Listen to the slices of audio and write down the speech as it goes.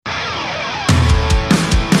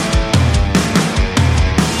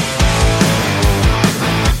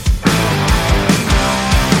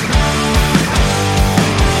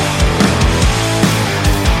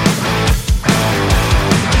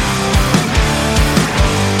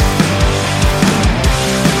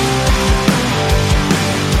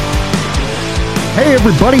Hey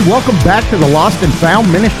everybody, welcome back to the Lost and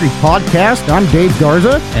Found Ministry Podcast. I'm Dave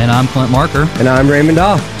Garza. And I'm Clint Marker. And I'm Raymond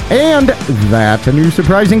Dahl. And that's a new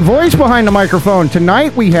surprising voice behind the microphone.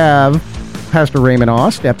 Tonight we have Pastor Raymond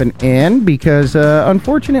Dahl stepping in because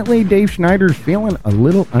unfortunately Dave Schneider's feeling a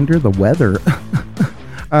little under the weather.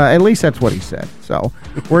 At least that's what he said. So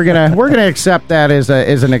we're gonna accept that as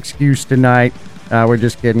an excuse tonight. We're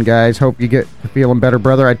just kidding, guys. Hope you get feeling better,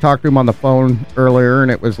 brother. I talked to him on the phone earlier,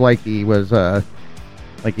 and it was like he was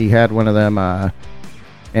like he had one of them.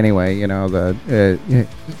 Anyway, you know, it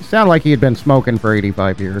sounded like he had been smoking for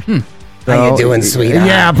 85 years. So, how you doing, sweetheart?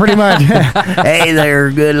 Yeah, pretty much. Hey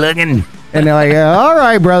there, good looking. And they're like, all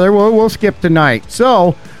right, brother, we'll skip tonight.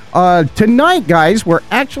 So tonight, guys, we're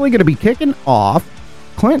actually going to be kicking off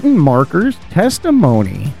Clinton Marker's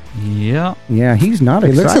testimony. Yeah. Yeah, he's not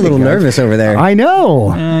excited. He looks a little nervous over there. I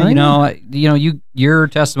know. Your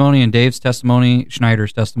testimony and Dave's testimony,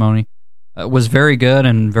 Schneider's testimony, was very good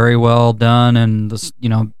and very well done, and the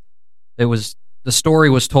story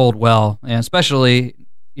was told well, and especially,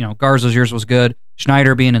 Garza's yours was good.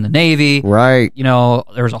 Schneider being in the Navy, right?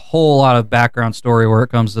 There's a whole lot of background story where it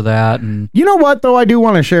comes to that, and you know what though, I do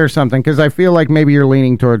want to share something because I feel like maybe you're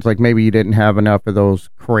leaning towards like maybe you didn't have enough of those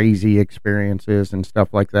crazy experiences and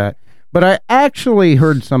stuff like that. But I actually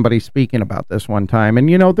heard somebody speaking about this one time, and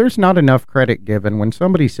there's not enough credit given when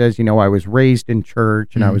somebody says, I was raised in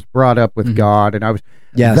church and I was brought up with God, and I was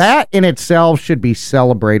that in itself should be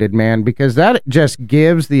celebrated, man, because that just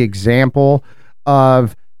gives the example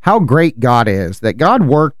of how great God is, that God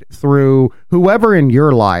worked through whoever in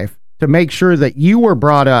your life to make sure that you were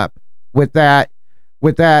brought up with that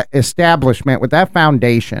establishment, with that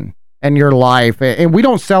foundation in your life, and we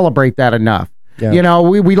don't celebrate that enough. Yeah.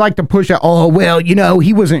 We like to push out,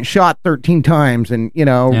 he wasn't shot 13 times and,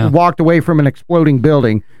 walked away from an exploding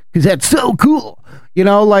building because that's so cool. You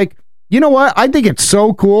know what? I think it's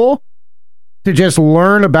so cool to just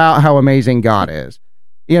learn about how amazing God is,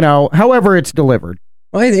 however it's delivered.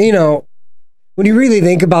 Well, when you really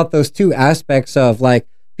think about those two aspects of like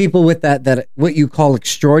people with that what you call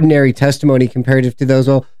extraordinary testimony comparative to those,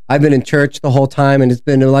 I've been in church the whole time and it's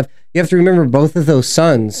been no life. You have to remember both of those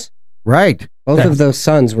sons. Right. Both of those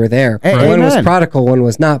sons were there. One was prodigal, one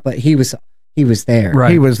was not, but he was there.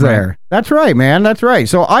 Right. He was there. Right. That's right, man. That's right.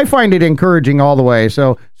 So I find it encouraging all the way.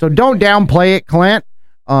 So don't downplay it, Clint.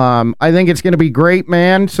 I think it's going to be great,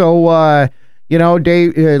 man. So,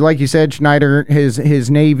 Dave, like you said, Schneider, his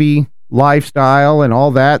Navy lifestyle and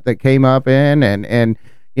all that came up in, and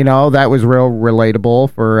that was real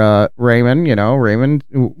relatable for Raymond. Raymond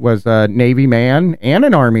was a Navy man and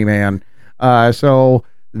an Army man.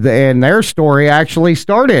 And their story actually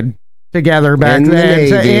started together back then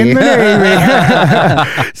in the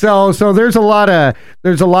Navy. So there's a lot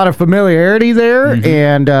of familiarity there,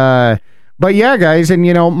 and but yeah, guys, and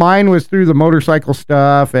mine was through the motorcycle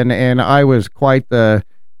stuff, and I was quite the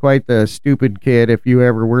stupid kid. If you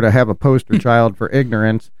ever were to have a poster child for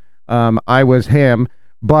ignorance, I was him.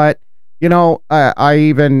 But I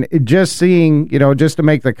even just seeing, just to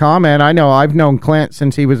make the comment, I know I've known Clint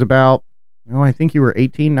since he was about. I think you were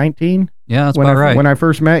 18, 19? Yeah, that's about right. When I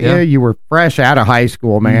first met you were fresh out of high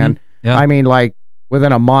school, man. Mm-hmm. Yeah. I mean, like,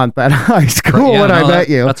 within a month out of high school I met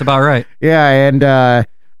you. That's about right. Yeah, and,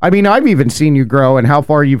 I mean, I've even seen you grow and how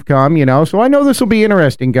far you've come, so I know this will be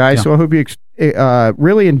interesting, guys, so I hope you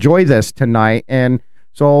really enjoy this tonight. And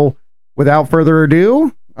so, without further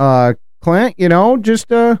ado, Clint, just,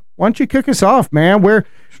 why don't you kick us off, man? Where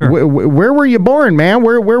were you born, man?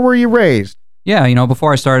 Where were you raised? Yeah,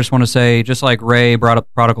 before I start, I just want to say, just like Ray brought up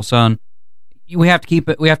prodigal son, we have to keep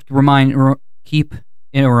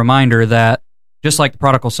in a reminder that just like the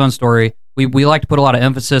prodigal son story, we like to put a lot of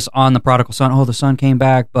emphasis on the prodigal son. Oh, the son came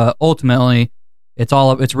back, but ultimately,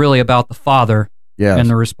 it's really about the father and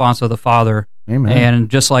the response of the father. Amen.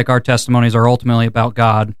 And just like our testimonies are ultimately about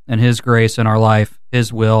God and His grace in our life,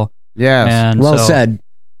 His will. Yes, and well said.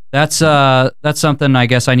 That's something I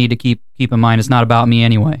guess I need to keep in mind. It's not about me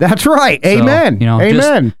anyway. That's right. Amen. So,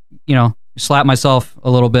 amen. Just, slap myself a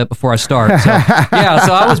little bit before I start. So, yeah.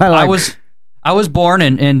 So I was born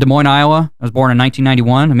in Des Moines, Iowa. I was born in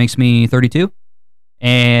 1991. It makes me 32,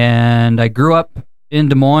 and I grew up in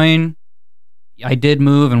Des Moines. I did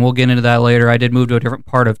move, and we'll get into that later. I did move to a different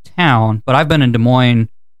part of town, but I've been in Des Moines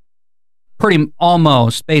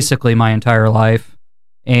basically my entire life.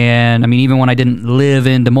 And I mean, even when I didn't live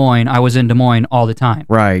in Des Moines, I was in Des Moines all the time.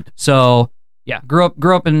 Right. So yeah, grew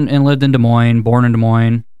up and lived in Des Moines, born in Des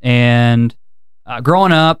Moines, and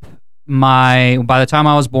growing up, by the time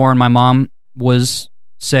I was born, my mom was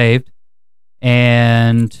saved,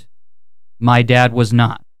 and my dad was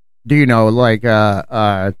not. Do you know, like,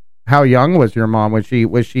 how How young was your mom? Was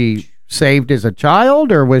she saved as a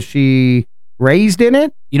child, or was she raised in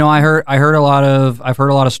it? You know, I've heard a lot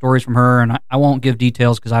of stories from her, and I won't give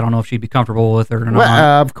details because I don't know if she'd be comfortable with it or not.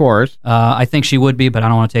 Well, of course. I think she would be, but I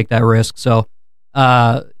don't want to take that risk. So,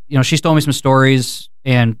 you know, she's told me some stories,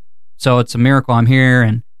 and so it's a miracle I'm here.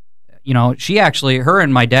 And you know, her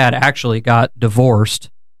and my dad actually got divorced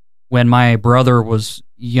when my brother was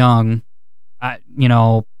young.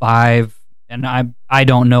 5, and I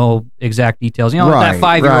don't know exact details. You know, Right, that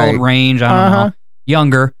 5-year-old right. range. I don't know,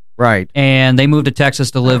 younger. Right. And they moved to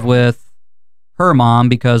Texas to live with her mom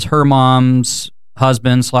because her mom's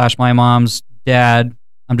husband / my mom's dad,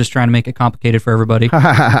 I'm just trying to make it complicated for everybody,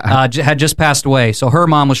 had just passed away. So her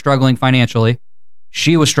mom was struggling financially.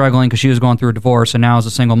 She was struggling because she was going through a divorce and now is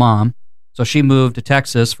a single mom. So she moved to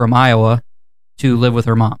Texas from Iowa to live with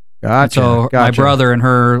her mom. Gotcha. And so my brother and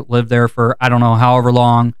her lived there for I don't know however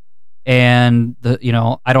long. And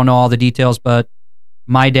I don't know all the details, but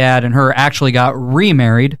my dad and her actually got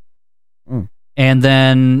remarried. And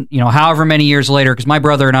then, however many years later, because my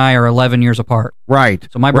brother and I are 11 years apart. Right.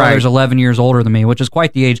 So my brother's 11 years older than me, which is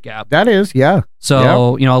quite the age gap. That is, yeah.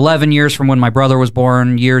 So, 11 years from when my brother was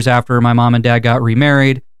born, years after my mom and dad got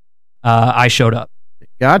remarried, I showed up.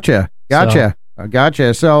 Gotcha.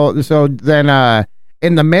 So then,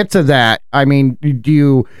 in the midst of that, I mean,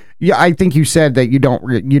 I think you said that you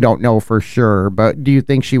don't know for sure, but do you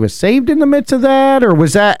think she was saved in the midst of that, or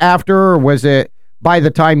was that after, or was it by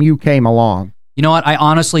the time you came along? You know what? I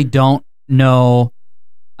honestly don't know.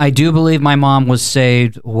 I do believe my mom was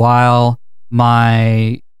saved while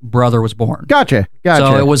my brother was born. Gotcha.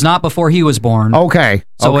 So it was not before he was born. Okay.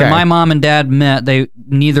 So when my mom and dad met,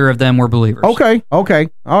 neither of them were believers. Okay. All right.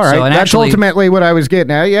 So, That's ultimately what I was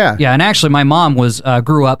getting at. Yeah. Yeah, and actually, my mom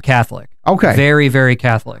grew up Catholic. Okay. Very, very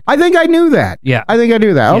Catholic. I think I knew that. Yeah. I think I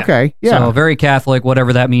knew that. Okay. Yeah. So very Catholic,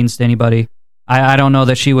 whatever that means to anybody. I don't know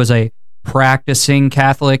that she was a practicing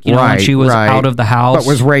Catholic, when she was out of the house. But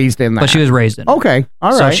was raised in that. But she was raised in it. Okay.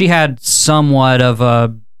 All right. So she had somewhat of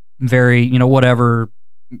a very, whatever.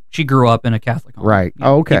 She grew up in a Catholic home. Right.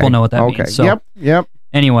 Okay. People know what that means. So, Yep.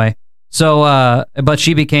 Anyway, so, but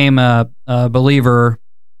she became a believer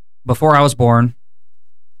before I was born.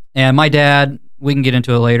 And my dad, we can get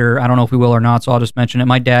into it later. I don't know if we will or not, so I'll just mention it.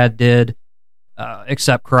 My dad did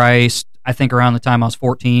accept Christ, I think, around the time I was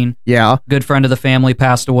 14. Yeah. Good friend of the family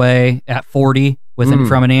passed away at 40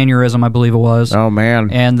 from an aneurysm, I believe it was. Oh,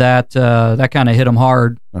 man. And that kind of hit him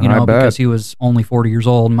hard, because he was only 40 years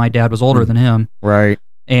old, and my dad was older than him. Right.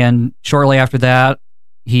 And shortly after that,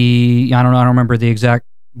 I don't remember the exact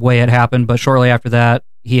way it happened, but shortly after that,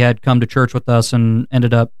 he had come to church with us and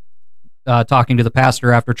ended up talking to the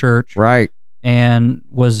pastor after church. Right. And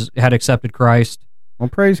had accepted Christ. Well,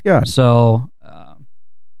 praise God. So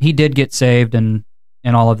he did get saved and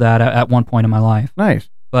all of that at one point in my life. Nice.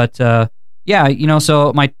 But so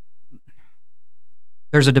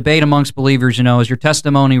there's a debate amongst believers, is your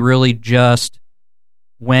testimony really just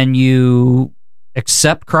when you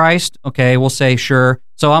accept Christ? Okay, we'll say sure.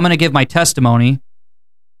 So I'm going to give my testimony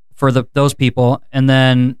for those people, and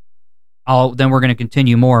then we're going to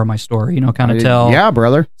continue more of my story, kind of tell. Yeah,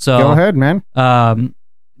 brother. So go ahead, man.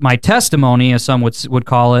 My testimony, as some would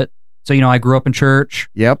call it. So, I grew up in church.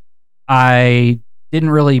 Yep. I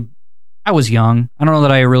was young. I don't know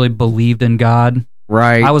that I really believed in God.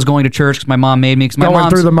 Right. I was going to church because my mom made me. Going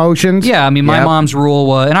through the motions. Yeah, my mom's rule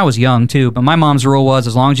was, and I was young too, but my mom's rule was,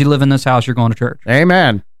 as long as you live in this house, you're going to church.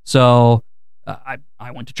 Amen. So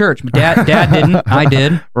I went to church. My dad didn't. I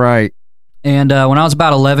did. Right. And when I was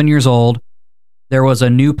about 11 years old, there was a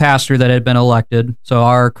new pastor that had been elected. So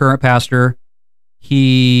our current pastor,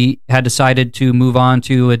 he had decided to move on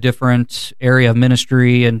to a different area of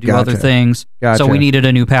ministry and do other things. Gotcha. So we needed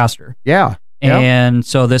a new pastor. Yeah. And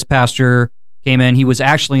so this pastor came in. He was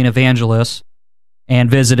actually an evangelist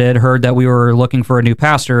and visited, heard that we were looking for a new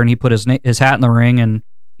pastor, and he put his hat in the ring, and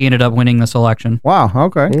he ended up winning this election. Wow.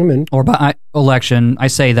 Okay. Or by election, I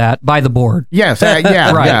say that, by the board. Yes.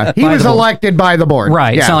 Yeah. Right. Yeah. He was elected by the board.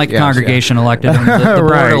 Right. Yeah, it's not like the congregation elected him. The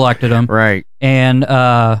board elected him. Right. And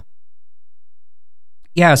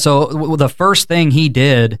so the first thing he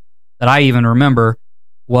did that I even remember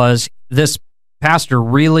was this pastor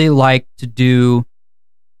really liked to do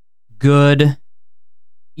good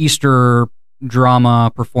Easter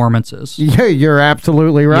drama performances. Yeah, you're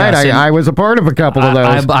absolutely right. Yes, I was a part of a couple of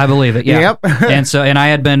those. I believe it. Yeah. Yep. and I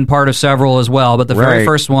had been part of several as well. But the very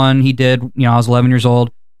first one he did, I was 11 years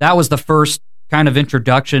old. That was the first kind of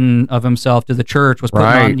introduction of himself to the church. Was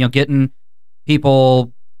putting on, getting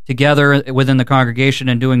people together within the congregation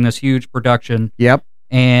and doing this huge production. Yep.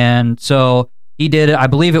 And so he did it. I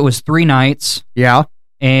believe it was 3 nights. Yeah.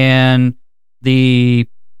 And the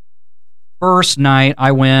first night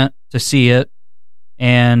I went to see it,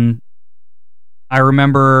 and I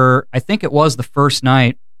remember, I think it was the first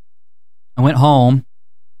night, I went home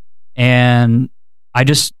and I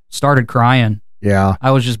just started crying. Yeah.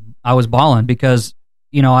 I was bawling because,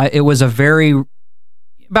 it was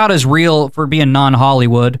about as real for being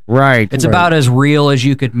non-Hollywood. Right. It's about as real as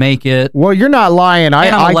you could make it. Well, you're not lying.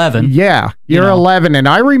 I'm 11. Yeah, you're 11. And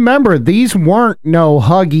I remember these weren't no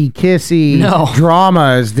huggy, kissy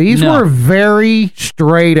dramas. These were very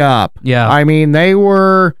straight up. Yeah. I mean, they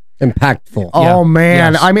were impactful. Oh,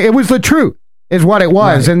 man. Yes. I mean, it was the truth is what it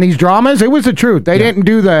was. Right. In these dramas, it was the truth. They didn't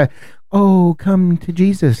do the... Oh, come to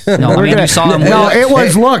Jesus. No, I mean, you saw him. No, it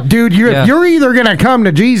was, look, dude, you're either going to come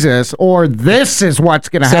to Jesus or this is what's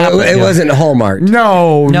going to happen. So it wasn't Hallmark.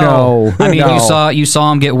 No. I mean, you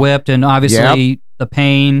saw him get whipped, and obviously the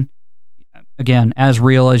pain, again, as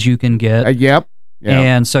real as you can get. Yep.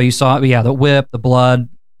 And so you saw, the whip, the blood,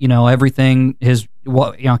 everything,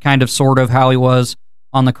 kind of sort of how he was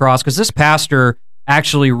on the cross. Because this pastor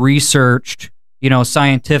actually researched,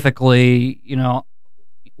 scientifically,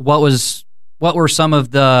 what were some of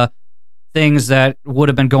the things that would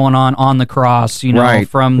have been going on the cross,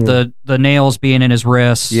 from the nails being in his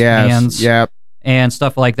wrists, hands, and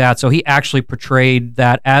stuff like that. So he actually portrayed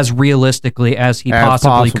that as realistically as he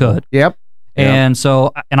possibly could. Yep. And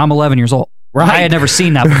so, and I'm 11 years old. Right. I had never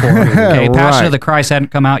seen that before. Okay. Passion of the Christ hadn't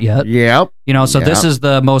come out yet. Yep. This is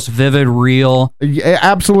the most vivid, real,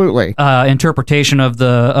 absolutely, interpretation of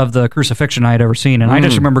the crucifixion I had ever seen. And I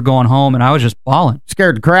just remember going home and I was just bawling.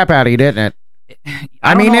 Scared the crap out of you, didn't it?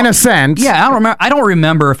 I mean, in a sense. Yeah, I don't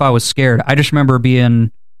remember if I was scared. I just remember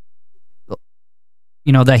being,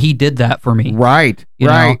 that he did that for me. Right. You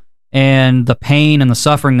know? And the pain and the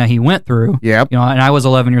suffering that he went through. Yep. And I was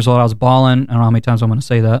 11 years old. I was bawling. I don't know how many times I'm going to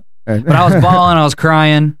say that. But I was bawling, I was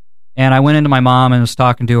crying, and I went into my mom and was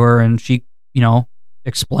talking to her, and she,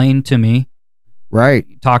 explained to me,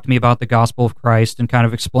 talked to me about the gospel of Christ and kind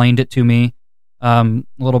of explained it to me a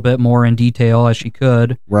little bit more in detail as she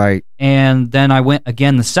could. Right. And then I went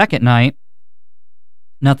again the second night.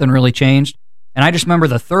 Nothing really changed. And I just remember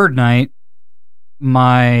the third night,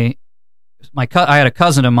 I had a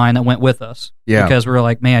cousin of mine that went with us. Yeah. Because we were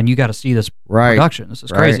like, man, you got to see this production. This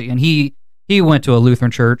is crazy. And he went to a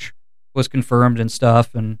Lutheran church, was confirmed and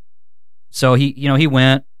stuff, and so he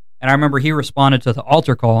went, and I remember he responded to the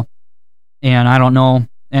altar call, and I don't know,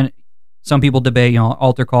 and some people debate,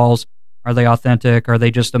 altar calls, are they authentic, are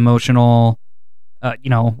they just emotional,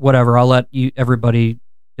 whatever. I'll let everybody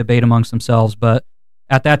debate amongst themselves, but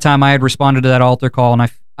at that time I had responded to that altar call,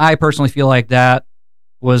 and I personally feel like that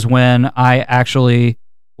was when I actually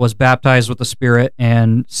was baptized with the Spirit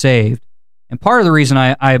and saved. And part of the reason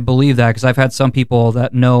I believe that, because I've had some people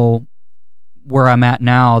that know where I'm at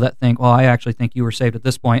now that think, well, I actually think you were saved at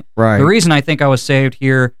this point. Right. The reason I think I was saved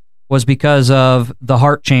here was because of the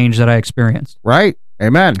heart change that I experienced. Right.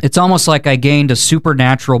 Amen. It's almost like I gained a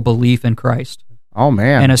supernatural belief in Christ. Oh,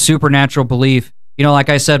 man. And a supernatural belief. Like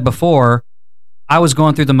I said before, I was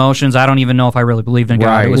going through the motions. I don't even know if I really believed in God.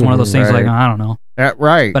 Right. It was one of those things like, I don't know.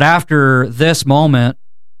 Right. But after this moment,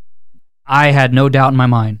 I had no doubt in my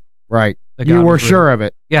mind. Right. You were sure of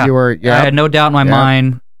it. Yeah. You were. Yeah. I had no doubt in my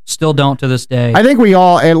mind. Still don't to this day. I think we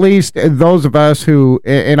all, at least those of us who,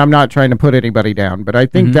 and I'm not trying to put anybody down, but I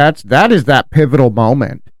think that is that pivotal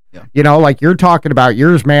moment. Yeah. Like you're talking about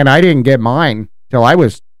yours, man. I didn't get mine till I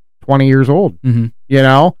was 20 years old. Mm-hmm.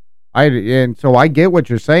 And so I get what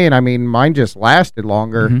you're saying. I mean, mine just lasted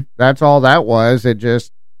longer. Mm-hmm. That's all that was. It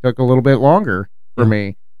just took a little bit longer for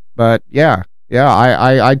me. But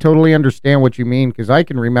I totally understand what you mean, because I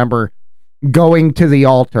can remember going to the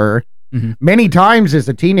altar many times as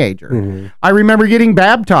a teenager. Mm-hmm. I remember getting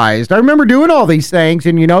baptized. I remember doing all these things,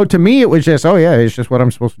 and to me it was just, it's just what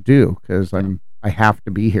I'm supposed to do because I have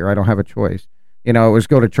to be here. I don't have a choice. It was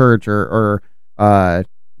go to church or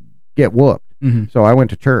get whooped. Mm-hmm. So I went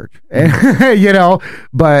to church,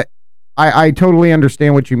 but I totally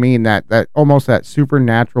understand what you mean. That almost that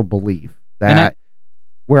supernatural belief that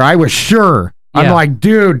where I was sure. I'm like,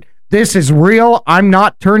 dude, this is real. I'm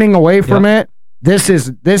not turning away from it. This is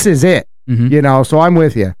it. Mm-hmm. So I'm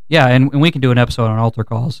with you. Yeah, and we can do an episode on altar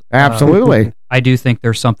calls. Absolutely. I do think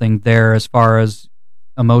there's something there as far as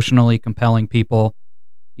emotionally compelling people,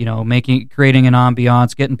 creating an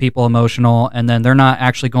ambiance, getting people emotional, and then they're not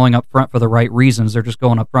actually going up front for the right reasons. They're just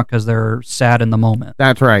going up front because they're sad in the moment.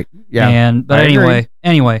 That's right. Yeah. But anyway.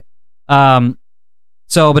 But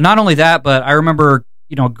not only that, but I remember,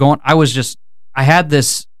 I had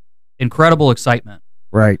this incredible excitement.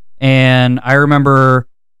 Right. And I remember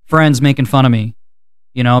friends making fun of me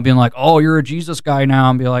being like, oh, you're a Jesus guy now,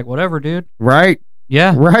 and be like, whatever, dude. Right.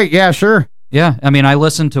 Yeah. Right. Yeah, sure. Yeah. I mean, I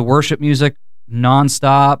listened to worship music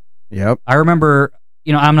nonstop. Yep. I remember,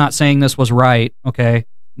 I'm not saying this was right, okay?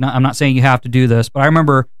 I'm not saying you have to do this, but I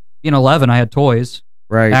remember being 11, I had toys.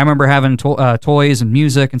 Right. I remember having toys and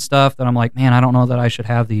music and stuff that I'm like, man, I don't know that I should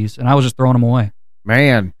have these. And I was just throwing them away.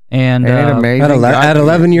 Man. And amazing. At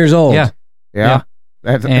 11 years old. Yeah. Yeah.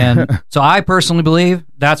 And so I personally believe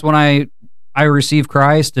that's when I received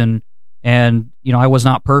Christ, and I was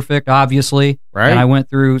not perfect, obviously. Right. And I went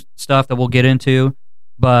through stuff that we'll get into.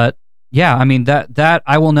 But yeah, I mean, that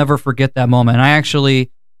I will never forget that moment. And I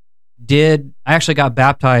actually got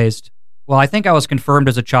baptized. Well, I think I was confirmed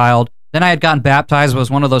as a child. Then I had gotten baptized. It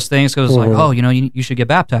was one of those things because it was like, oh, you should get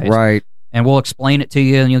baptized. Right. And we'll explain it to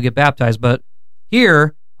you and you'll get baptized. But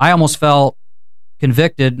here, I almost felt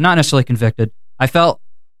convicted, not necessarily convicted. I felt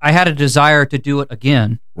I had a desire to do it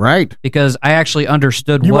again. Right. Because I actually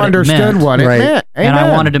understood what it meant. You understood what it meant. Amen. And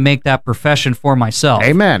I wanted to make that profession for myself.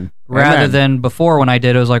 Amen. Rather than before when I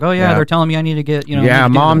did, it was like, oh, yeah, they're telling me I need to get, Yeah,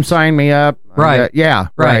 mom signed me up. Right. Yeah,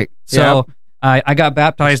 right. So I got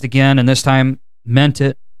baptized again, and this time meant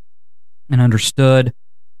it and understood.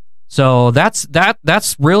 So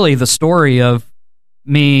that's really the story of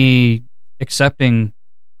me accepting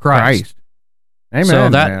Christ. Amen. So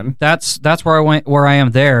man. that's where I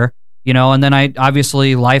am there, and then I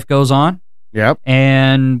obviously life goes on. Yep.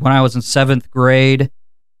 And when I was in 7th grade,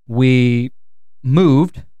 we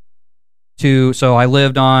moved so I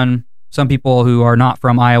lived on, some people who are not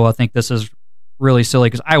from Iowa think this is really silly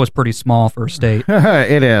because I was pretty small for a state.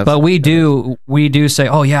 It is. But we do say,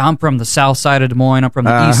 oh yeah, I'm from the south side of Des Moines. I'm from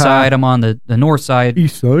the east side. I'm on the north side,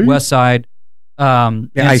 east side, west side.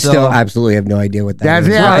 I still absolutely have no idea what that is.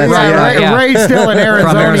 Ray's still in Arizona.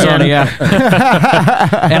 From Arizona,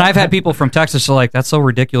 yeah. And I've had people from Texas are like, that's so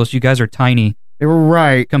ridiculous. You guys are tiny.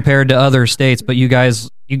 Right. Compared to other states, but you guys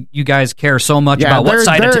care so much about what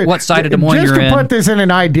side of Des Moines you're in. Just to put this in an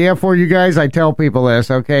idea for you guys, I tell people this,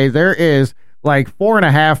 okay? There is like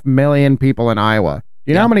 4.5 million people in Iowa.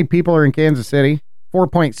 Do you know how many people are in Kansas City?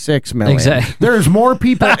 4.6 million. Exactly. There's more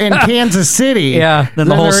people in Kansas City than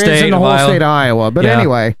the whole state in the whole state of Iowa. But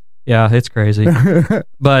anyway. Yeah, it's crazy.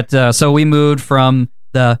 But so we moved from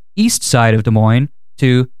the east side of Des Moines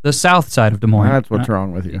to the south side of Des Moines. That's what's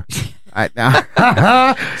wrong with you.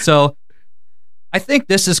 So I think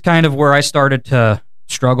this is kind of where I started to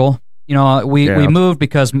struggle. We moved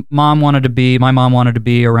because my mom wanted to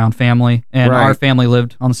be around family, and our family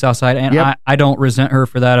lived on the south side, and I don't resent her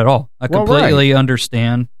for that at all. I completely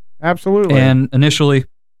understand. Absolutely. And initially,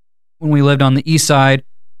 when we lived on the east side,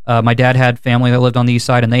 my dad had family that lived on the east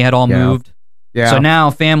side, and they had all moved. Yeah. So now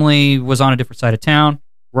family was on a different side of town.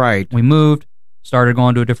 Right. We moved, started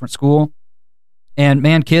going to a different school. And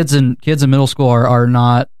man, kids in middle school are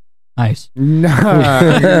not nice. No,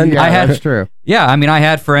 that's true. Yeah, I mean, I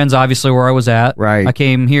had friends obviously where I was at. Right. I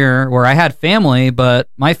came here where I had family, but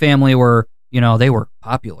my family were, they were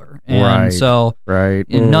popular, and so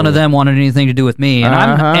none of them wanted anything to do with me. And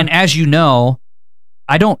and as you know,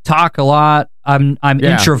 I don't talk a lot. I'm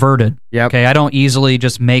introverted. Yep. Okay, I don't easily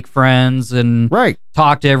just make friends and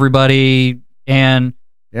talk to everybody. And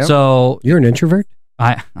so you're an introvert.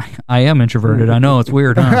 I am introverted. I know it's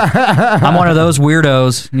weird, huh? I'm one of those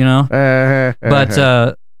weirdos,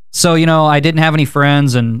 But so I didn't have any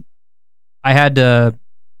friends, and I had to.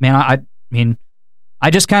 Man, I mean, I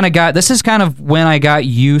just kind of got. This is kind of when I got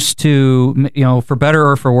used to, for better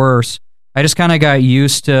or for worse. I just kind of got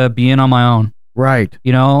used to being on my own. Right.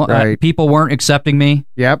 People weren't accepting me.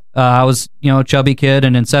 Yep. I was, a chubby kid,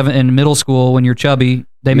 and in middle school, when you're chubby,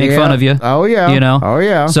 they make fun of you. Oh yeah. Oh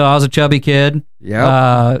yeah. So I was a chubby kid.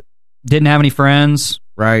 Yeah. Didn't have any friends.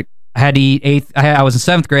 Right. I had to eat I was in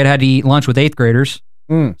 7th grade. I had to eat lunch with 8th graders.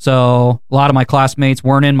 So a lot of my classmates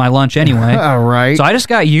weren't in my lunch anyway. Right. So I just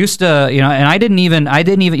got used to, and I didn't even.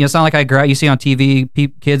 It's not like you see on TV,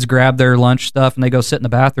 kids grab their lunch stuff and they go sit in the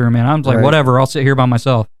bathroom, and I'm like, whatever, I'll sit here by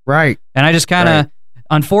myself. Right. And I just kind of,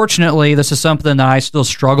 unfortunately, this is something that I still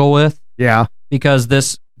struggle with. Yeah. Because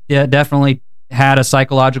this definitely had a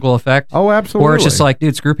psychological effect. Oh, absolutely. Where it's just like,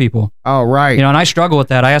 dude, screw people. Oh, right. And I struggle with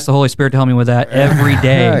that. I ask the Holy Spirit to help me with that every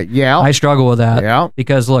day. Yeah. I struggle with that. Yeah.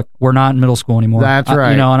 Because look, we're not in middle school anymore. That's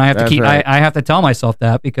right. And I have to keep. I have to tell myself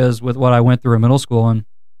that because with what I went through in middle school, and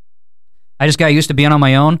I just got used to being on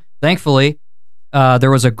my own. Thankfully, there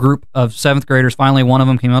was a group of 7th graders. Finally, one of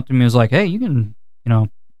them came up to me and was like, "Hey, you can,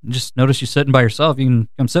 just notice you sitting by yourself. You can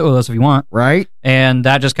come sit with us if you want." Right. And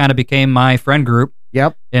that just kind of became my friend group.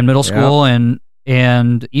 Yep. In middle school, and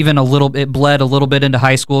even it bled a little bit into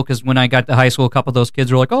high school, because when I got to high school, a couple of those kids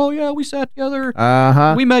were like, "Oh yeah, we sat together,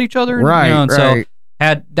 we met each other," right? So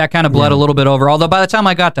had that kind of bled a little bit over. Although by the time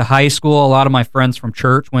I got to high school, a lot of my friends from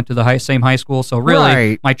church went to the same high school. So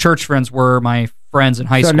really, my church friends were my friends in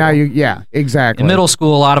high school. So now exactly. In middle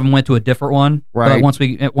school, a lot of them went to a different one. Right.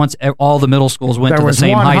 But once all the middle schools went to the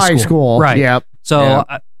same high school. Right. Yep. So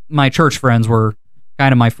my church friends were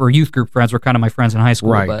kind of for youth group friends were kind of my friends in high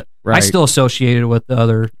school. Right. But I still associated with the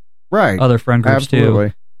other friend groups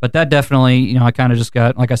too. But that definitely, I kind of just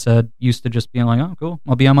got, like I said, used to just being like, oh, cool,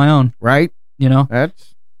 I'll be on my own. Right.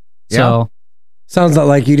 That's sounds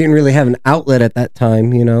like you didn't really have an outlet at that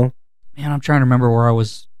time. Man, I'm trying to remember where I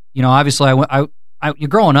was. Obviously, you're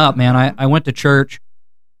growing up, man. I went to church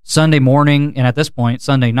Sunday morning, and at this point,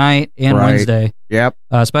 Sunday night and Wednesday. Yep.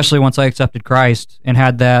 Especially once I accepted Christ and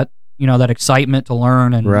had that, that excitement to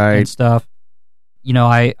learn and stuff.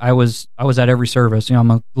 I was at every service.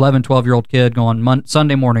 I'm a 11, 12-year-old kid going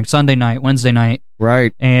Sunday morning, Sunday night, Wednesday night.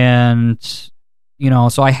 Right. And,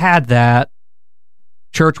 so I had that.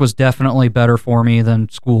 Church was definitely better for me than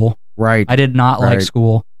school. Right. I did not like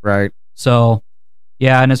school. Right. So,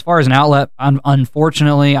 yeah, and as far as an outlet,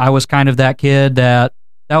 unfortunately, I was kind of that kid that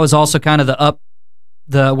was also kind of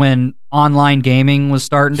when online gaming was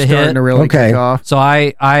starting to hit. To really kick off. So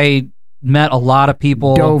I met a lot of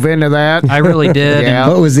people. Dove into that. I really did. Yeah.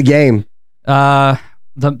 What was the game?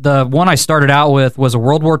 The one I started out with was a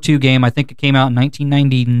World War II game. I think it came out in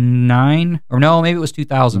 1999. Or no, maybe it was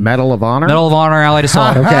 2000. Medal of Honor? Medal of Honor, Allied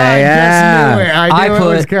Assault. Okay, I knew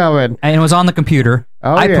it was coming. And it was on the computer.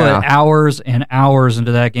 I put hours and hours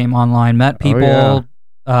into that game online. Met people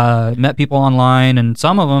online, and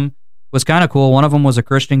some of them was kind of cool. One of them was a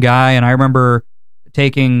Christian guy, and I remember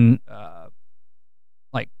taking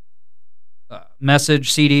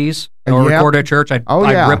message CDs or record at church.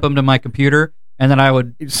 I'd rip them to my computer, and then I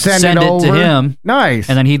would send it to him. Nice.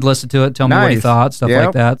 And then he'd listen to it, tell me what he thought, stuff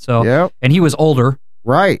like that. So, and he was older.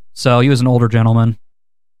 Right. So he was an older gentleman.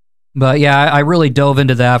 But yeah, I really dove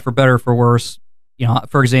into that for better or for worse.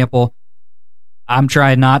 For example, I'm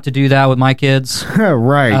trying not to do that with my kids.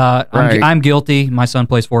 Right. I'm guilty. My son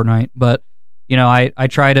plays Fortnite, but I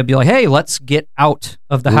try to be like, hey, let's get out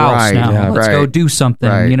of the house now. Yeah, let's go do something,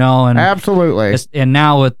 and absolutely. And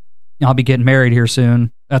now I'll be getting married here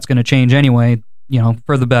soon. That's going to change anyway,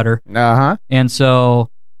 for the better. Uh-huh. And so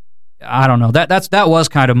I don't know. That was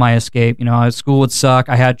kind of my escape. School would suck.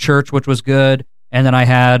 I had church, which was good, and then I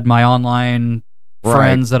had my online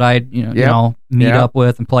friends that I meet up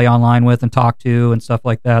with and play online with and talk to and stuff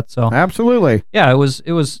like that. So absolutely. Yeah, it was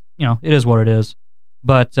it is what it is.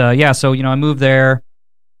 But so I moved there.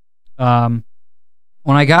 When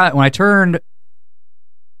I turned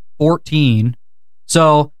 14,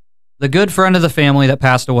 so the good friend of the family that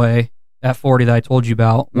passed away at 40 that I told you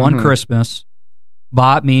about, one Christmas,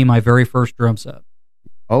 bought me my very first drum set.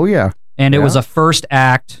 Oh yeah, and it was a first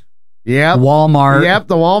act. Yep. Walmart. Yep,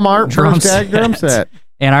 the Walmart first act drum set.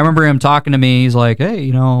 And I remember him talking to me. He's like, "Hey,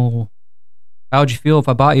 how'd you feel if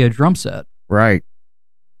I bought you a drum set?" Right.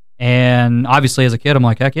 And obviously, as a kid, I'm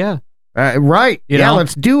like, "Heck yeah!" Right.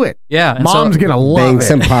 Let's do it. Yeah. And Mom's gonna love bang it.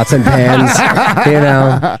 some pots and pans.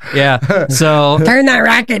 Yeah. So turn that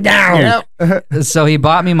racket down. Yep. So he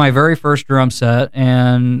bought me my very first drum set,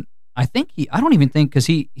 and I don't even think because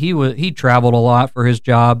he traveled a lot for his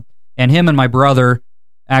job, and him and my brother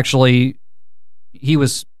actually, he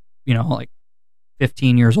was like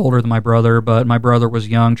 15 years older than my brother, but my brother was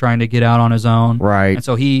young, trying to get out on his own. Right. And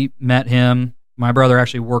so he met him. My brother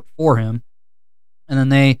actually worked for him, and then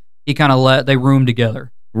they roomed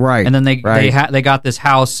together. Right. And then they got this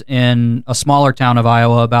house in a smaller town of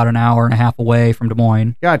Iowa, about an hour and a half away from Des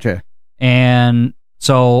Moines. Gotcha. And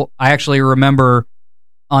so I actually remember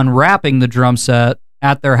unwrapping the drum set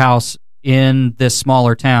at their house in this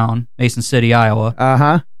smaller town, Mason City, Iowa.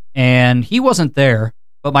 Uh-huh. And he wasn't there,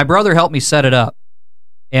 but my brother helped me set it up.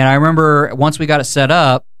 And I remember once we got it set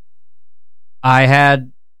up, I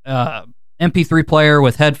had MP3 player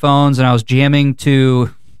with headphones, and I was jamming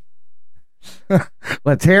to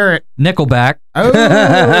Let's hear it. Nickelback. Oh.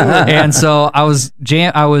 And so I was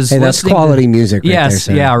Hey, listening. that's quality music. Right Yes.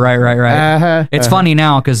 there, Yeah. Right. Uh-huh. It's funny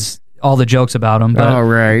now because all the jokes about him. But, all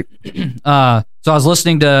right. So I was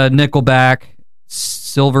listening to Nickelback,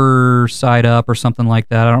 Silver Side Up or something like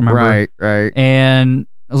that. I don't remember. Right. And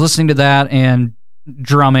I was listening to that and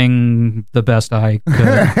drumming the best I could.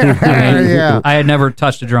 Yeah. I had never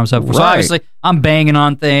touched a drum set before. So Right. obviously I'm banging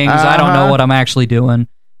on things. I don't know what I'm actually doing.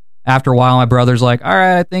 After a while, my brother's like, all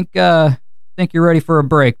right, I think you're ready for a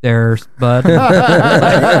break there, bud.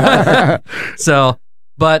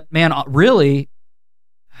 But man, really,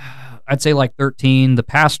 I'd say like 13, the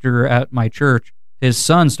pastor at my church, his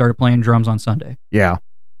son started playing drums on Sunday. Yeah.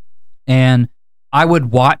 And I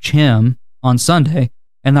would watch him on Sunday,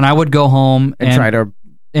 and then I would go home And try to.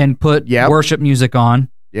 and put Yep. worship music on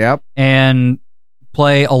Yep. and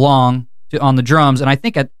play along on the drums. And I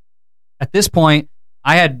think at this point,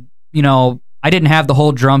 I had, I didn't have the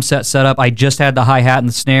whole drum set up. I just had the hi-hat and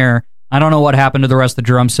the snare. I don't know what happened to the rest of the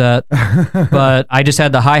drum set, but I just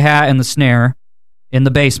had the hi-hat and the snare in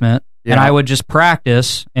the basement, and I would just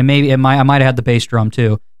practice, and maybe I might have had the bass drum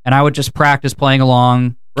too, and I would just practice playing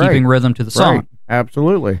along, keeping rhythm to the song. Right.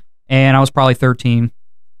 Absolutely. And I was probably 13.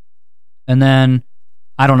 And then,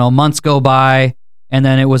 I don't know, months go by, and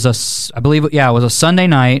then it was it was a Sunday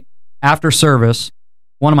night after service.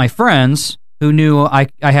 One of my friends who knew I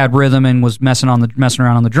had rhythm and was messing around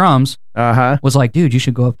on the drums was like, dude, you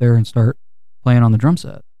should go up there and start playing on the drum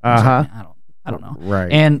set. Like, I don't know.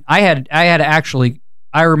 Right. And I had actually,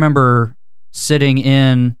 I remember sitting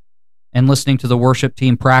in and listening to the worship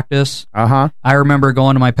team practice. I remember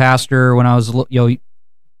going to my pastor when I was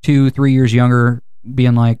 2-3 years younger,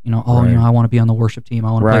 being like, I want to be on the worship team.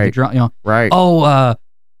 I want to play the drum.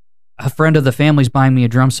 A friend of the family's buying me a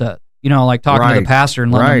drum set. Like talking to the pastor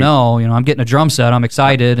and letting him know, I'm getting a drum set. I'm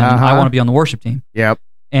excited, and I want to be on the worship team. Yep.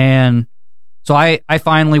 And so I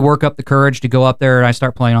finally work up the courage to go up there, and I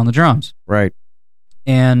start playing on the drums. Right.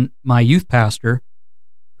 And my youth pastor,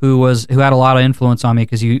 who had a lot of influence on me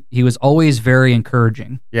because he was always very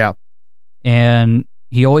encouraging. Yeah. And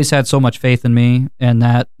he always had so much faith in me, and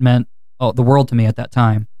that meant the world to me at that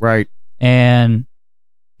time. Right. And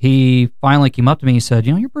he finally came up to me and said,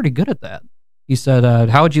 you're pretty good at that. He said,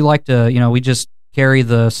 how would you like to, we just carry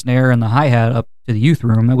the snare and the hi-hat up to the youth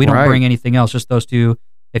room. We don't bring anything else, just those two.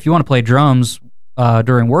 If you want to play drums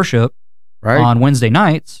during worship on Wednesday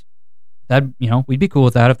nights, we'd be cool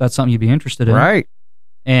with that if that's something you'd be interested in. Right.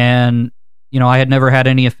 And, I had never had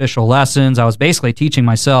any official lessons. I was basically teaching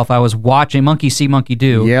myself. I was watching monkey see, monkey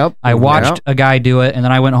do. Yep. I watched a guy do it, and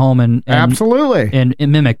then I went home and absolutely and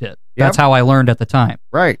mimicked it. Yep. That's how I learned at the time.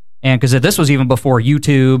 Right. And because this was even before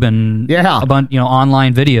YouTube and a bunch,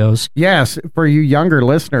 online videos. Yes, for you younger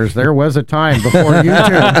listeners, there was a time before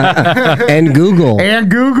YouTube and Google.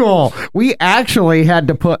 And Google, we actually had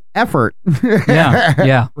to put effort.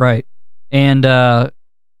 yeah, right. And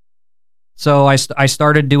so I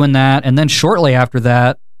started doing that, and then shortly after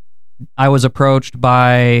that, I was approached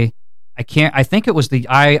by I think it was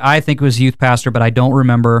youth pastor, but I don't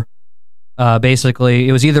remember. Basically,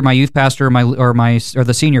 it was either my youth pastor or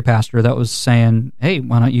the senior pastor that was saying, "Hey,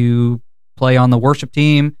 why don't you play on the worship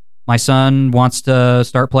team? My son wants to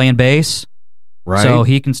start playing bass, so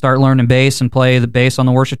he can start learning bass and play the bass on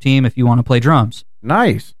the worship team if you want to play drums."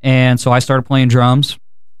 Nice. And so I started playing drums.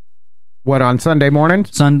 What, on Sunday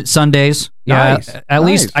mornings? Sundays. Nice. Yeah, at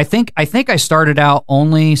least I think I started out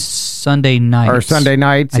only Sunday nights. Or Sunday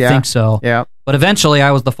nights, I think so. Yeah. But eventually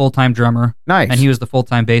I was the full-time drummer. Nice. And he was the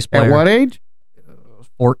full-time bass player. At what age?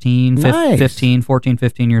 14,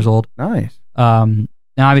 15 years old. Nice. And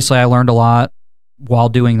obviously I learned a lot while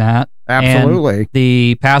doing that. Absolutely. And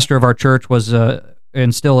the pastor of our church was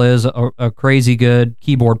and still is a crazy good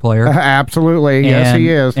keyboard player. Absolutely. Yes, he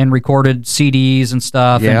is. And recorded CDs and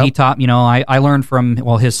stuff. Yep. And he taught, I learned from,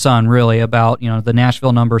 his son really about, the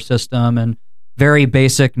Nashville number system and very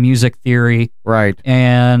basic music theory. Right.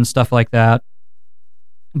 And stuff like that.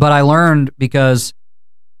 But I learned because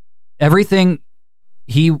everything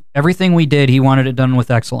we did, he wanted it done with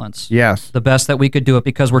excellence. Yes. The best that we could do it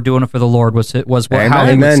because we're doing it for the Lord how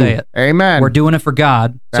he would say it. Amen. We're doing it for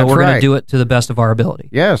God, so we're going to do it to the best of our ability.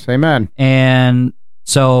 Yes, amen. And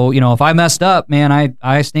so, if I messed up, man,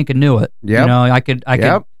 I stinking knew it. Yep. I could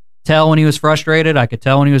tell when he was frustrated. I could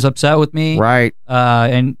tell when he was upset with me. Right.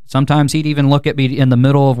 And sometimes he'd even look at me in the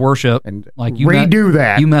middle of worship and like, redo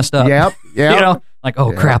that. You messed up. Yep. Yep. Like,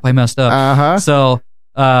 oh crap, I messed up. Uh-huh. So,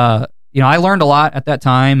 I learned a lot at that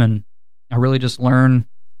time, and I really just learned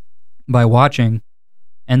by watching.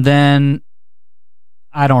 And then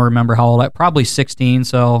I don't remember how old probably 16.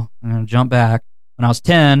 So I'm going to jump back. When I was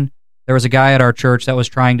 10, there was a guy at our church that was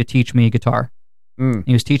trying to teach me guitar.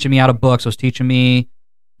 He was teaching me out of books. Was teaching me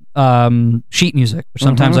sheet music, which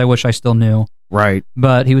sometimes I wish I still knew. Right.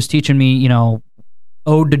 But he was teaching me,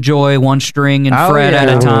 Ode to Joy, one string and fret at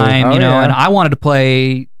a time, and I wanted to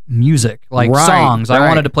play music, like songs. I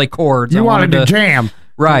wanted to play chords. You wanted to jam.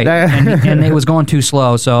 Right. and it was going too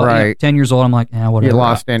slow. So 10 years old, I'm like, whatever. You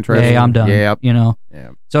lost interest. Hey, I'm done. Yep.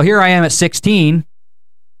 Yep. So here I am at 16.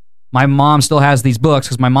 My mom still has these books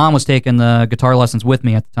because my mom was taking the guitar lessons with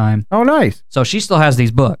me at the time. Oh, nice. So she still has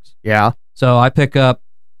these books. Yeah. So I pick up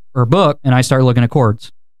her book and I start looking at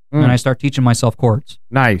chords. And I start teaching myself chords.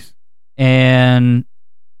 Nice. And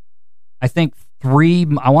I think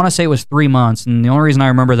I want to say it was 3 months. And the only reason I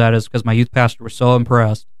remember that is because my youth pastor was so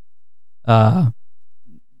impressed. for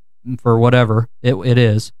whatever it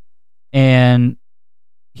is. And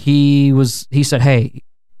he said, "Hey,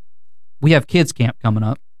 we have kids camp coming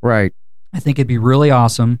up. Right. I think it'd be really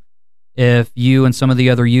awesome if you and some of the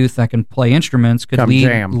other youth that can play instruments could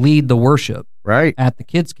lead the worship right at the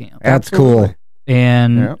kids camp." That's cool.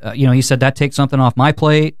 And he said that takes something off my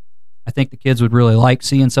plate. I think the kids would really like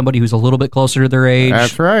seeing somebody who's a little bit closer to their age.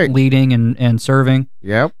 That's right. Leading and serving.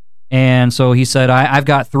 Yep. And so he said, I've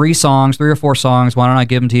got 3 or 4 songs. Why don't I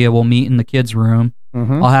give them to you? We'll meet in the kids' room.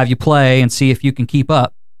 Mm-hmm. I'll have you play and see if you can keep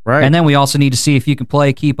up. Right. And then we also need to see if you can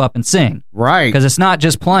play, keep up, and sing. Right. Because it's not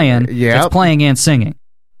just playing, Yep. it's playing and singing.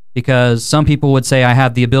 Because some people would say I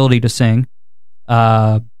have the ability to sing.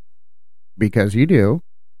 Because you do.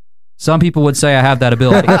 Some people would say I have that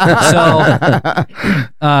ability.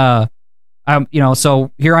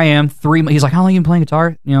 So here I am. He's like, "How long have you been playing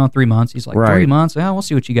guitar?" 3 months. He's like, Right. 3 months. Yeah, we'll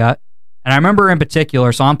see what you got. And I remember in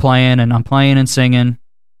particular, so I'm playing and singing.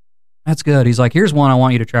 That's good. He's like, "Here's one I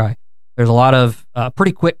want you to try." There's a lot of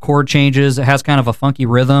pretty quick chord changes. It has kind of a funky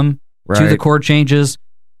rhythm to the chord changes.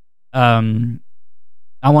 I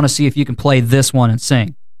want to see if you can play this one and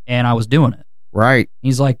sing. And I was doing it. Right.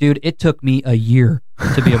 He's like, "Dude, it took me a year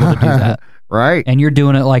to be able to do that." Right. And you're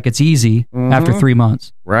doing it like it's easy after 3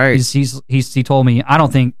 months. Right. He told me,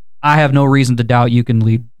 I have no reason to doubt you can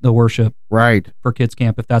lead the worship right for kids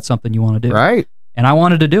camp if that's something you want to do. Right. And I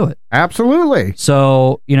wanted to do it. Absolutely.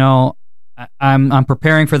 So, I'm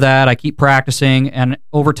preparing for that. I keep practicing, and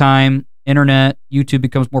over time, internet, YouTube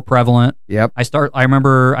becomes more prevalent. Yep. I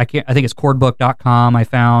remember, I think it's chordbook.com. I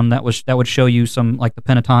found that would show you some like the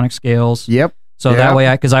pentatonic scales. Yep. So that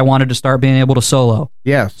way, because I wanted to start being able to solo.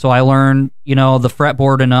 Yes. So I learned, the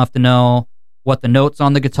fretboard enough to know what the notes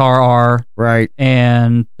on the guitar are. Right.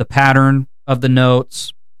 And the pattern of the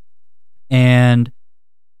notes and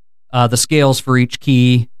the scales for each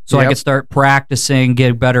key. So I could start practicing,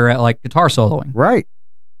 get better at like guitar soloing. Right.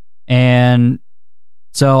 And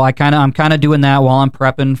so I'm kind of doing that while I'm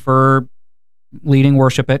prepping for leading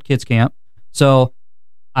worship at kids camp. So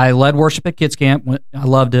I led worship at kids camp. I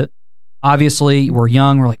loved it. Obviously, we're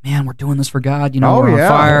young. We're like, man, we're doing this for God. We're on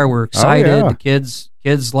fire. We're excited. The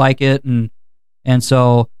kids like it, and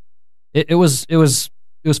so it was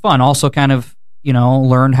fun. Also, kind of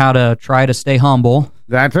learned how to try to stay humble.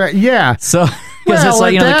 That's right. Yeah. So because it's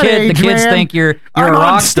like the kids think you're a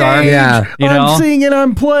rock star. Yeah. I'm singing.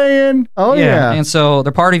 I'm playing. Oh yeah. And so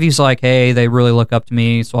the part of you's like, hey, they really look up to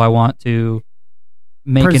me, so I want to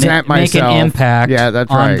make an impact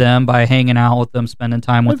on them by hanging out with them, spending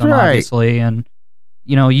time with them, obviously, and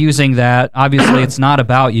using that. Obviously, it's not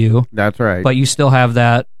about you. That's right. But you still have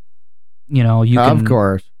that. You can, of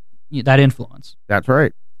course, that influence. That's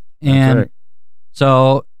right. And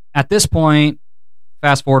so at this point,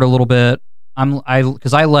 fast forward a little bit,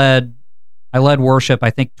 because I led worship, I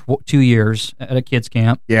think 2 years at a kids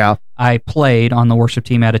camp. Yeah. I played on the worship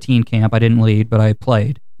team at a teen camp. I didn't lead, but I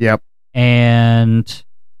played. Yep. And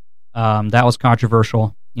that was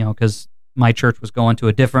controversial, because my church was going to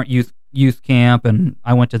a different youth camp, and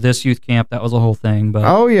I went to this youth camp. That was a whole thing. But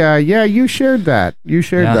you shared that.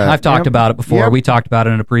 that. I've talked about it before. Yep. We talked about it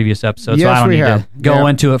in a previous episode, yes, so I don't need to go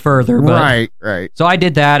into it further. But, right. So I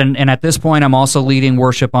did that, and at this point, I'm also leading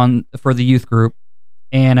worship for the youth group.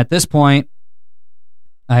 And at this point,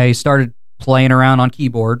 I started playing around on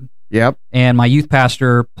keyboard. Yep. And my youth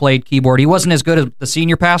pastor played keyboard. He wasn't as good as the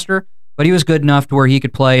senior pastor, but he was good enough to where he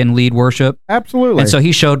could play and lead worship. Absolutely. And so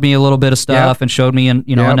he showed me a little bit of stuff and showed me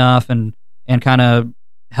enough and kind of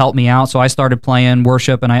helped me out. So I started playing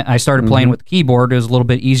worship, and I started playing with the keyboard. It was a little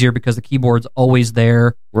bit easier because the keyboard's always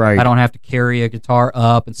there. Right. I don't have to carry a guitar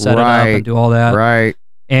up and set it up and do all that. Right.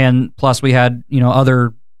 And plus we had,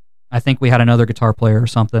 I think we had another guitar player or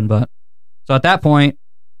something. But so at that point,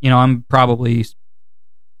 I'm probably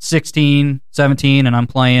 16, 17, and I'm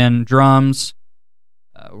playing drums,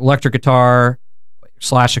 electric guitar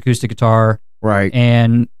 / acoustic guitar, right,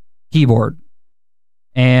 and keyboard.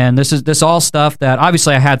 And this all stuff that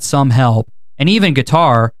obviously I had some help. And even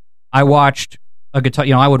guitar, I watched a guitar,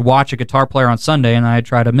 I would watch a guitar player on Sunday and I'd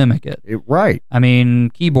try to mimic it. Right. I mean,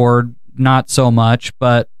 keyboard, not so much,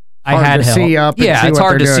 but I had help. See up and see it's what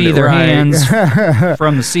hard to they're see doing. their hands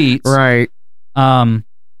from the seats. Right. But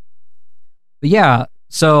yeah,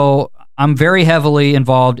 so I'm very heavily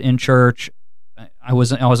involved in church. I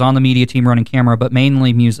was on the media team running camera, but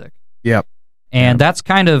mainly music. Yep. And that's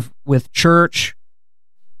kind of with church.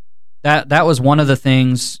 That was one of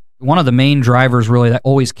the main drivers really that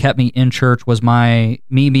always kept me in church was me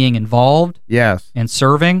being involved. Yes. And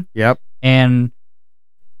serving. Yep. And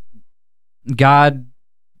God,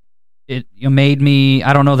 it made me,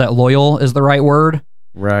 I don't know that loyal is the right word.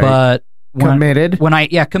 Right. But committed.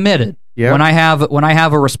 Committed. Yep. When I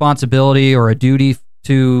have a responsibility or a duty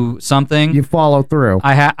to something, you follow through.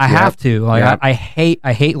 I have to. Like, Yep. I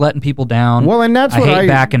hate letting people down. Well, and that's I what hate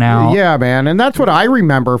backing out. Yeah, man, and that's what I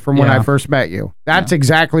remember from when I first met you. That's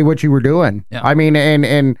exactly what you were doing. Yeah. I mean,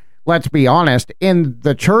 and let's be honest, in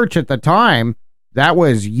the church at the time, that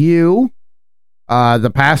was you,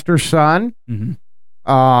 the pastor's son.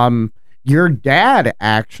 Mm-hmm. Your dad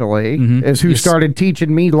actually is who Yes. started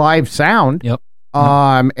teaching me live sound. Yep.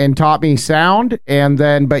 And taught me sound, and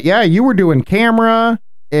then, but yeah, you were doing camera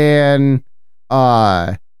and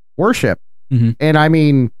worship, and I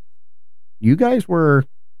mean, you guys were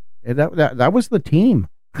that was the team.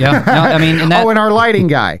 Yeah, no, I mean, and and our lighting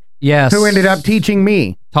guy, yes, who ended up teaching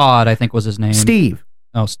me, Todd, I think was his name. Steve.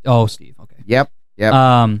 Steve. Okay. Yep.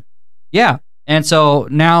 Yeah, and so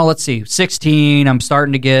now let's see, 16. I'm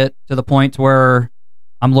starting to get to the point to where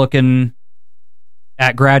I'm looking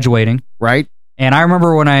at graduating. Right. And I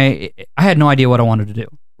remember when I had no idea what I wanted to do.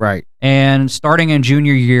 Right. And starting in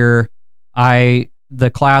junior year, the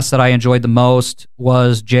class that I enjoyed the most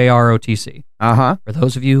was JROTC. For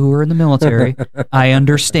those of you who are in the military, I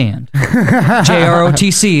understand.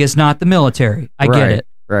 JROTC is not the military. I get it.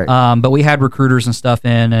 Right. But we had recruiters and stuff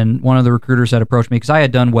in, and one of the recruiters had approached me because I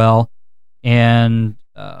had done well and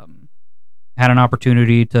had an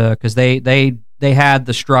opportunity to, because they had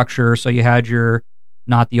the structure, so you had your,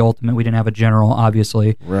 not the ultimate, we didn't have a general,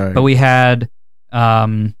 obviously, right, but we had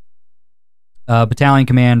battalion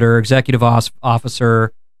commander, executive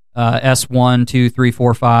officer, S1, 2, 3,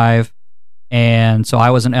 4, 5, and so I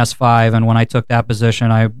was an S5, and when I took that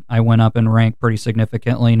position, I went up in rank pretty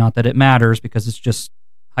significantly. Not that it matters because it's just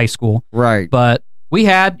high school, right? But we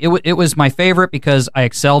had it was my favorite because I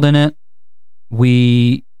excelled in it.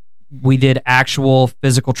 We did actual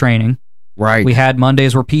physical training. Right. We had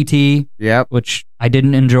Mondays were PT, which I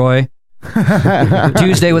didn't enjoy.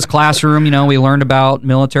 Tuesday was classroom. We learned about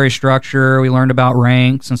military structure. We learned about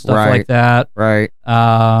ranks and stuff like that. Right.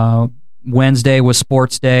 Wednesday was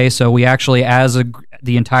sports day, so we actually,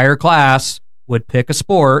 the entire class would pick a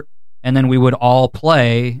sport, and then we would all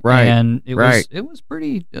play. Right. And it was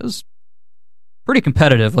pretty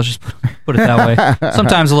competitive. Let's just put it that way.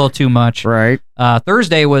 Sometimes a little too much. Right.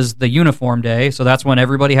 Thursday was the uniform day, so that's when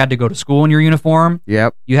everybody had to go to school in your uniform.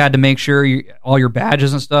 Yep. You had to make sure all your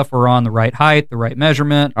badges and stuff were on the right height, the right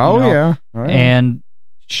measurement. Yeah. Right. And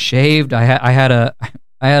shaved. I had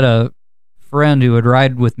a friend who would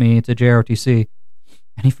ride with me to JROTC,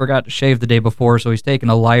 and he forgot to shave the day before, so he's taking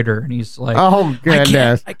a lighter, and he's like, "Oh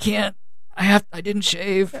goodness, I didn't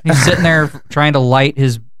shave." He's sitting there trying to light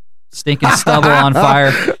his stinking stubble on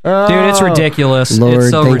fire. Dude, it's ridiculous. Lord, it's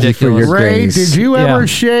so ridiculous. Ray, did you ever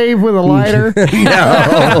shave with a lighter?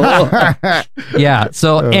 No. Yeah,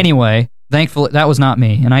 so anyway, thankfully, that was not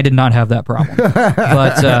me, and I did not have that problem.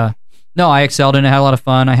 But no, I excelled in it. I had a lot of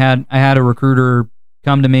fun. I had a recruiter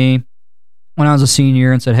come to me when I was a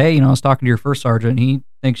senior and said, "Hey, I was talking to your first sergeant. He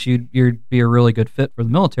thinks you'd be a really good fit for the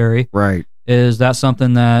military. Right. Is that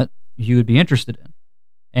something that you would be interested in?"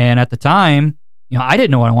 And at the time, I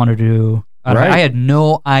didn't know what I wanted to do. I had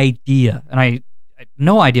no idea, and I had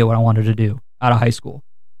no idea what I wanted to do out of high school.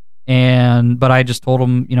 But I just told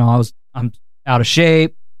him, I'm out of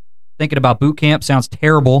shape. Thinking about boot camp sounds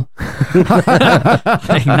terrible.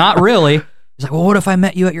 Not really. He's like, "Well, what if I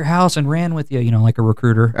met you at your house and ran with you? Like a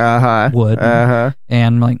recruiter would." And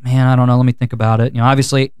I'm like, "Man, I don't know. Let me think about it."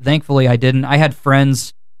 Obviously, thankfully, I didn't. I had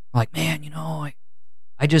friends like, "Man,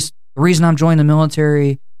 the reason I'm joining the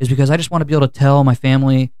military is because I just want to be able to tell my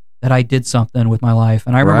family that I did something with my life."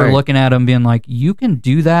 And I remember looking at him being like, "You can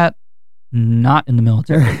do that, not in the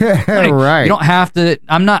military." Right. You don't have to.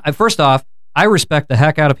 First off, I respect the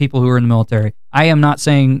heck out of people who are in the military. I am not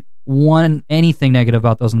saying anything negative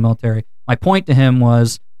about those in the military. My point to him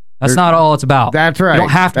was, that's not all it's about. That's right. You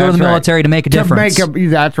don't have to go to the military to make a difference. That's right. You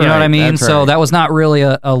know what I mean? So that was not really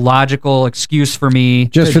a logical excuse for me.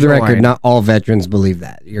 Just for the record, not all veterans believe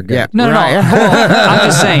that. You're good. Yeah. No. Well, I'm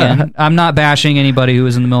just saying, I'm not bashing anybody who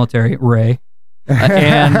was in the military, Ray.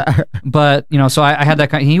 But so I had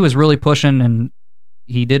that he was really pushing, and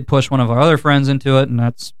he did push one of our other friends into it, and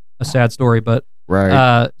that's a sad story. But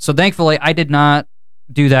so thankfully, I did not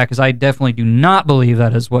do that, because I definitely do not believe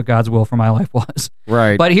that is what God's will for my life was.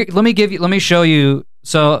 Right. But here, let me show you.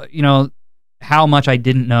 So how much I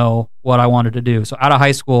didn't know what I wanted to do. So out of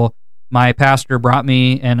high school, my pastor brought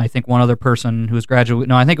me, and I think one other person who was graduate.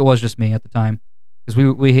 No, I think it was just me at the time, because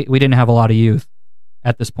we didn't have a lot of youth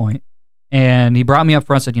at this point. And he brought me up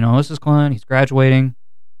front and said, "This is Clint. He's graduating."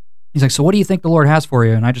 He's like, "So what do you think the Lord has for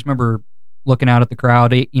you?" And I just remember looking out at the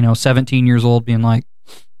crowd, 17 years old, being like,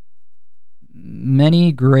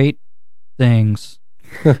 "Many great things.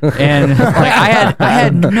 And like I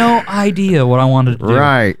had no idea what I wanted to do.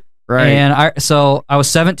 Right. And I was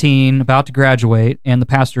 17, about to graduate, and the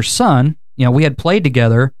pastor's son, we had played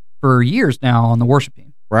together for years now on the worship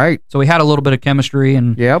team. Right. So we had a little bit of chemistry,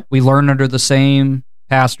 and we learned under the same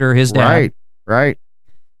pastor, his dad. Right.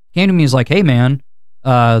 Came to me, he's like, hey man,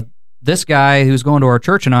 this guy who's going to our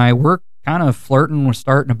church and I, we're kind of flirting with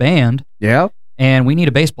starting a band. Yeah. And we need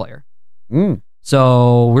a bass player.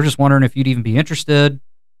 So we're just wondering if you'd even be interested.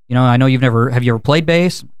 I know have you ever played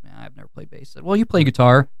bass? I've never played bass. I said, well, you play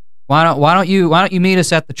guitar. Why don't you meet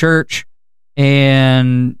us at the church,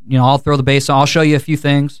 and I'll throw the bass on. I'll show you a few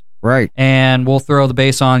things. Right. And we'll throw the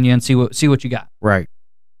bass on you and see what you got. Right.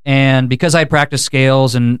 And because I'd practiced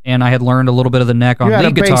scales and I had learned a little bit of the neck on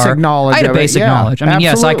lead guitar, I had a basic knowledge. I mean,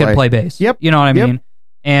 yes, I could play bass. Yep. You know what I mean?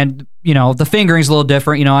 And the fingering's a little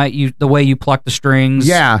different. The way you pluck the strings.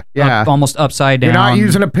 Yeah. Almost upside down. You're not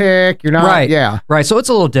using a pick. You're not. Right. Yeah. Right. So it's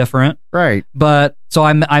a little different. Right. But so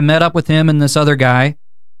I met up with him and this other guy,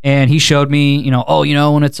 and he showed me,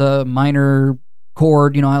 when it's a minor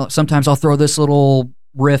chord, sometimes I'll throw this little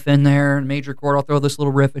riff in there, and major chord, I'll throw this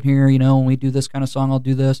little riff in here, when we do this kind of song, I'll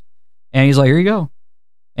do this. And he's like, here you go.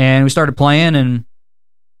 And we started playing, and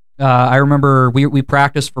I remember we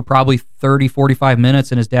practiced for probably 30, 45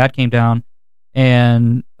 minutes, and his dad came down,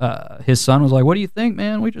 and his son was like, what do you think,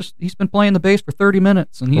 man? He's been playing the bass for 30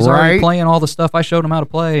 minutes, and he's already playing all the stuff I showed him how to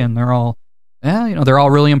play, and they're all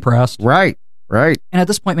really impressed. Right. And at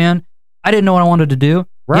this point, man, I didn't know what I wanted to do.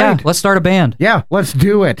 Right. Yeah, let's start a band. Yeah, let's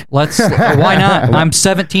do it. Why not? I'm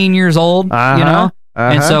 17 years old,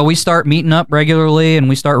 and so we start meeting up regularly, and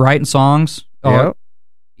we start writing songs. Our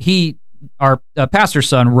pastor's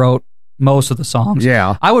son wrote most of the songs.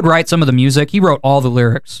 Yeah. I would write some of the music. He wrote all the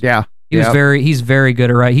lyrics. Yeah. He's very good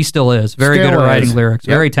at writing. He still is very good at writing lyrics.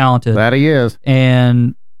 Very talented. That he is.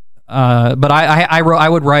 And but I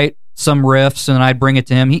would write some riffs, and I'd bring it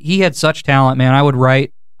to him. He had such talent, man.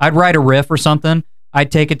 I'd write a riff or something. I'd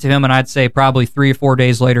take it to him, and I'd say probably 3 or 4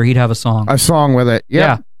 days later, he'd have a song. A song with it.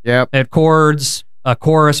 Yep. Yeah. It had chords, a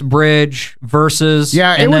chorus, bridge, verses.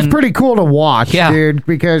 Yeah, it was pretty cool to watch, dude,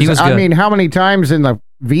 because, I mean, how many times in the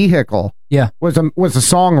vehicle was a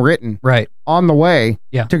song written on the way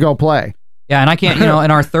to go play? Yeah, and I can't,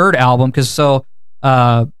 in our third album, because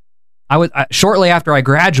shortly after I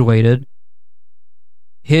graduated,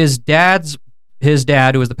 his dad,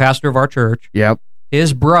 who was the pastor of our church,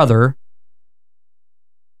 his brother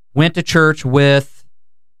went to church with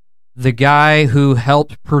the guy who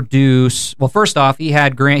helped produce. Well, first off, he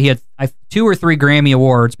had 2 or 3 Grammy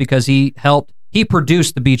awards because he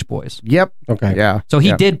produced the Beach Boys. Yep. Okay. Yeah. So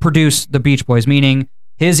he did produce the Beach Boys, meaning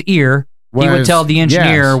his ear. He would tell the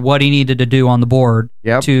engineer what he needed to do on the board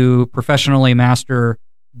to professionally master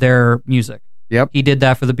their music. Yep. He did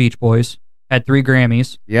that for the Beach Boys. Had 3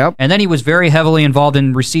 Grammys. Yep. And then he was very heavily involved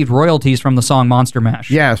and received royalties from the song Monster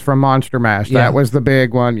Mash. Yes, from Monster Mash. Yeah. That was the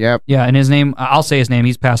big one. Yep. Yeah, and his name, I'll say his name.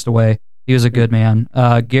 He's passed away. He was a good man.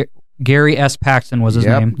 Gary S. Paxton was his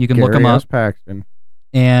name. You can look him up. Gary S. Paxton.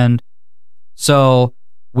 And so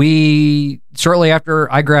shortly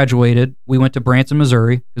after I graduated, we went to Branson,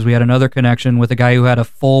 Missouri, because we had another connection with a guy who had a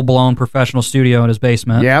full-blown professional studio in his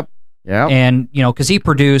basement. Yep. And, because he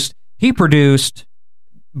produced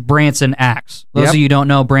Branson acts. Those of you who don't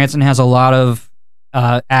know, Branson has a lot of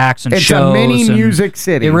acts and shows. It's a mini music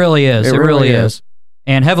city. It really is. It really is.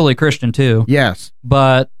 And heavily Christian, too. Yes.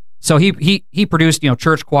 But, so he produced,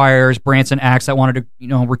 church choirs, Branson acts that wanted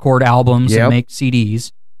to, record albums and make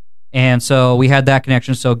CDs. And so we had that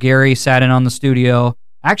connection. So Gary sat in on the studio.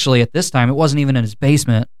 Actually, at this time, it wasn't even in his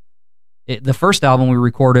basement. The first album we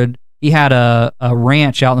recorded, he had a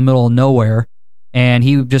ranch out in the middle of nowhere. And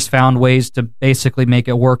he just found ways to basically make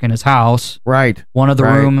it work in his house. Right. One of the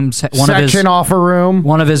rooms, section off a room.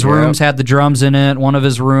 One of his rooms had the drums in it. One of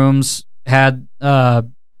his rooms had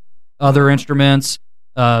other instruments.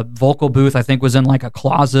 Vocal booth, I think, was in like a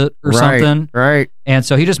closet or something. Right. And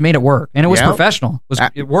so he just made it work, and it was professional.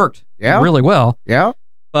 It worked really well. Yeah.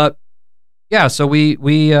 But yeah, so we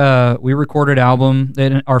recorded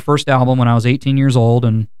our first album when I was 18 years old,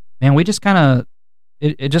 and man, we just kind of.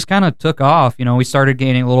 It just kind of took off. We started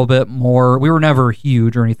gaining a little bit more. We were never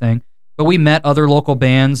huge or anything, but we met other local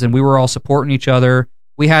bands, and we were all supporting each other.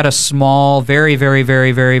 We had a small, very, very,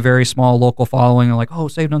 very, very, very small local following. Like, oh,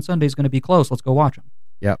 Saved on Sunday is going to be close. Let's go watch them.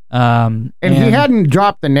 Yep. And he hadn't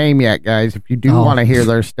dropped the name yet, guys. If you do want to hear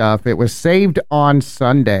their stuff, it was Saved on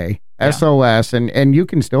Sunday, SOS, and you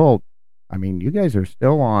can still. You guys are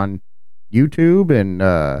still on YouTube and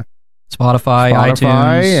Spotify,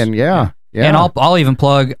 iTunes, and Yeah. And I'll even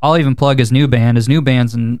plug his new band. His new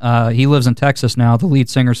band's he lives in Texas now. The lead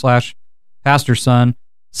singer / pastor's son,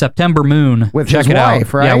 September Moon. With Check his it wife,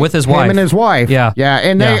 out. right? Yeah, with his Him wife. and his wife. Yeah. Yeah.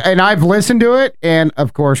 And and I've listened to it, and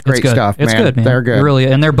of course, great It's good. stuff, man. It's good, man. They're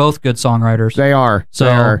good. And they're both good songwriters. They are. So,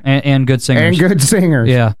 they are. And good singers. And good singers.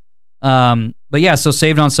 Yeah. But yeah, so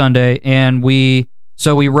Saved on Sunday, and we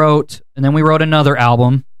wrote another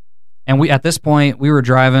album, and at this point, we were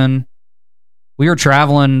traveling.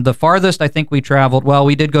 The farthest I think we traveled, well,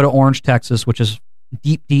 we did go to Orange, Texas, which is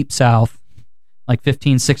deep, deep south, like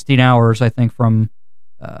 15, 16 hours, I think, from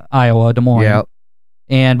Iowa, Des Moines.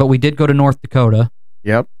 Yep. But we did go to North Dakota.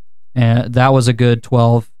 Yep. And that was a good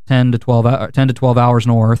 10 to 12 hours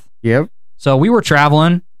north. Yep. So we were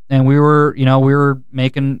traveling, and we were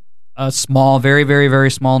making a small, very, very, very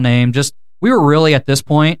small name. We were really at this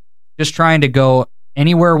point just trying to go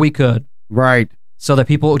anywhere we could. Right. So that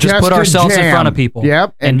people just put ourselves in front of people.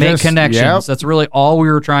 Yep. And make connections. Yep. That's really all we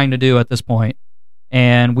were trying to do at this point.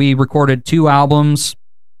 And we recorded 2 albums,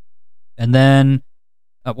 and then,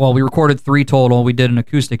 we recorded 3 total. We did an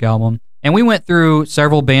acoustic album, and we went through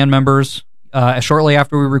several band members. Shortly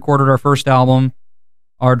after we recorded our first album,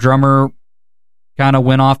 our drummer kind of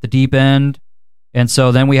went off the deep end, and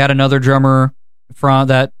so then we had another drummer from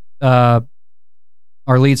that our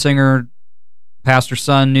lead singer, pastor's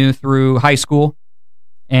son, knew through high school,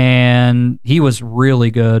 and he was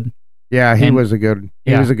really good. Yeah, he was a good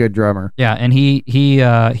drummer. Yeah, and he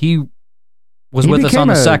was with us on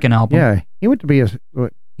the second album. Yeah, he went to be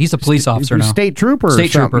he's a police officer now. State trooper.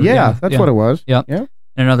 State trooper. Yeah, that's what it was. Yep. Yep.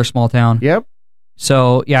 In another small town. Yep.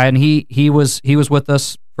 So yeah, and he was with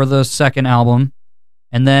us for the second album,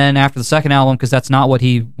 and then after the second album, because that's not what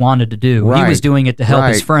he wanted to do. Right. He was doing it to help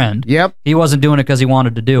his friend. Yep. He wasn't doing it because he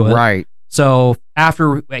wanted to do it. Right. So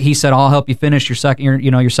after he said, "I'll help you finish your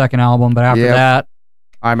second album," but after that,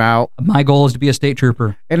 I'm out. My goal is to be a state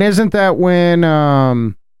trooper. And isn't that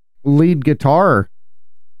when lead guitar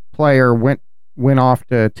player went off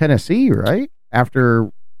to Tennessee, right?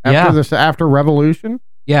 After Revolution?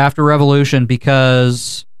 Yeah, after Revolution,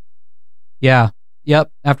 because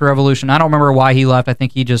after Revolution. I don't remember why he left. I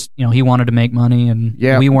think he just, he wanted to make money, and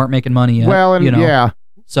we weren't making money yet. Well, and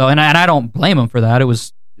So, and I don't blame him for that. It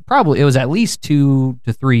was at least 2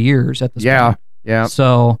 to 3 years at this point. Yeah.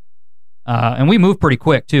 So, and we moved pretty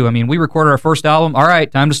quick too. I mean, we recorded our first album. All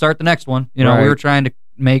right, time to start the next one. We were trying to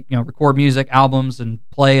make, record music, albums, and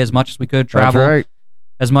play as much as we could, travel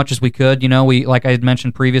as much as we could. We, like I had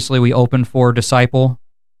mentioned previously, we opened for Disciple,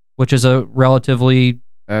 which is a relatively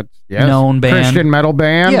known band, Christian metal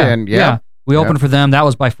band. We opened for them. That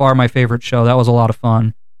was by far my favorite show. That was a lot of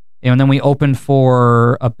fun. And then we opened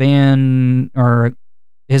for a band,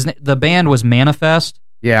 the band was Manifest.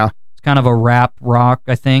 Yeah. It's kind of a rap rock,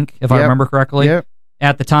 I think, if I remember correctly. Yep.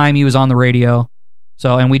 At the time, he was on the radio.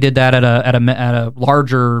 So, and we did that at a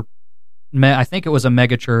larger, I think it was a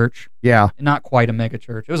mega church. Yeah. Not quite a mega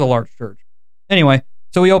church. It was a large church. Anyway,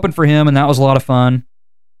 so we opened for him, and that was a lot of fun.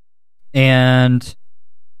 And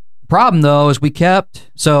the problem, though, is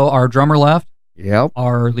so our drummer left. Yep.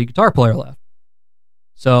 Our lead guitar player left.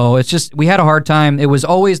 So it's just, we had a hard time. It was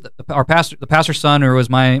always the pastor's son, who was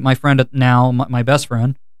my friend now, my best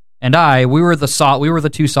friend, and we were the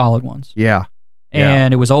 2 solid ones. Yeah.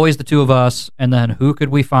 And it was always the 2 of us, and then who could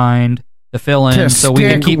we find to fill in so we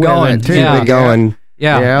could keep going?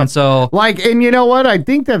 Yeah. And so, and you know what? I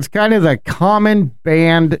think that's kind of the common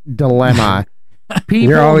band dilemma. People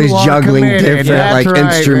You're always juggling different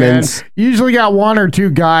instruments. Man. You usually got 1 or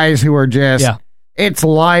 2 guys who are just it's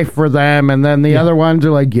life for them, and then the other ones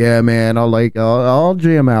are like, yeah, man, I'll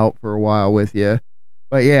jam out for a while with you.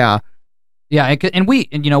 But yeah, and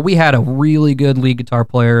we had a really good lead guitar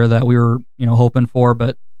player that we were hoping for,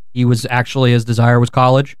 but he was actually, his desire was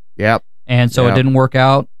college. Yep. And so it didn't work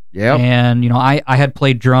out. Yep. And I had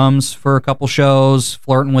played drums for a couple shows,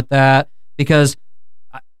 flirting with that, because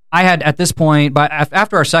I had, at this point, but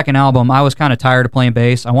after our second album, I was kind of tired of playing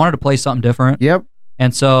bass. I wanted to play something different. Yep.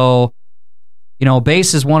 And so,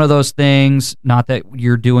 bass is one of those things, not that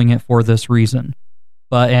you're doing it for this reason,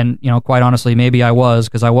 but, and, quite honestly, maybe I was,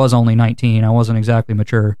 because I was only 19. I wasn't exactly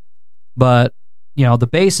mature. But, the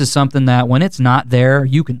bass is something that when it's not there,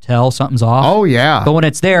 you can tell something's off. Oh, yeah. But when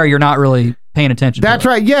it's there, you're not really paying attention That's to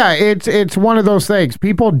it. right. Yeah, it's one of those things.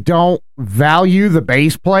 People don't value the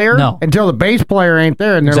bass player until the bass player ain't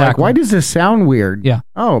there, and they're like, why does this sound weird? Yeah.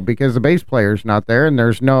 Oh, because the bass player's not there, and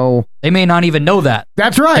there's no... They may not even know that.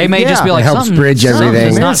 That's right. They may just be like, it helps bridge everything.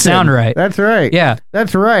 Does not sound right. That's right. Yeah.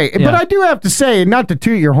 That's right. Yeah. But I do have to say, not to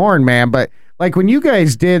toot your horn, man, but like when you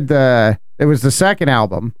guys did it was the second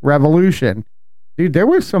album, Revolution, dude, there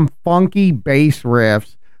was some funky bass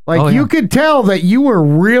riffs. Like you could tell that you were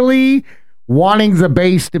really wanting the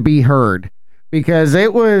bass to be heard. because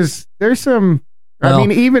there's some, I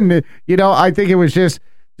mean, even, I think it was just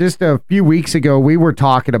a few weeks ago, we were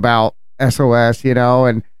talking about SOS,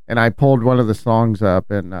 and I pulled one of the songs up,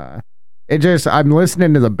 and I'm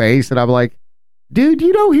listening to the bass, and I'm like, dude,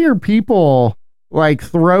 you don't hear people like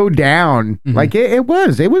throw down. Like it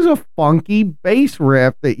was a funky bass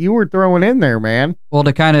riff that you were throwing in there, man. Well,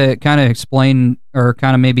 to kind of explain, or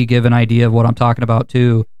kind of maybe give an idea of what I'm talking about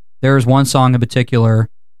too, there's one song in particular.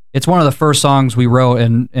 It's one of the first songs we wrote,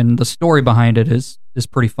 and the story behind it is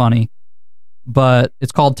pretty funny, but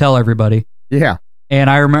it's called Tell Everybody. Yeah. And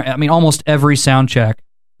I remember, I mean, almost every sound check,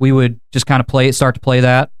 we would just kind of start to play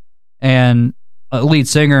that, and a lead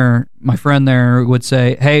singer, my friend there, would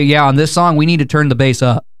say, hey, yeah, on this song, we need to turn the bass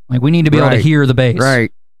up. Like, we need to be able to hear the bass.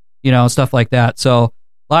 Right. Stuff like that. So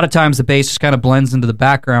a lot of times the bass just kind of blends into the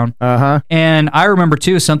background. And I remember,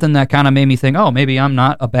 too, something that kind of made me think, oh, maybe I'm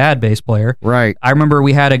not a bad bass player. Right. I remember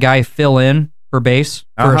we had a guy fill in for bass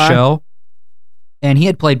for a show, and he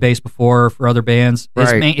had played bass before for other bands.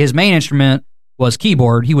 His main instrument was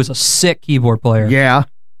keyboard. He was a sick keyboard player. Yeah.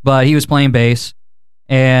 But he was playing bass,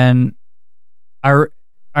 and I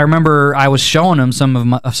remember I was showing him some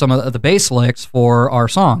of the bass licks for our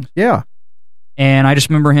songs. Yeah. And I just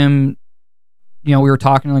remember him, we were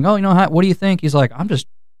talking like, oh, what do you think? He's like, I'm just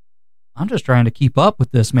trying to keep up with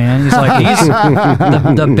this, man. He's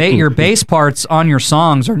like, your bass parts on your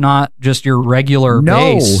songs are not just your regular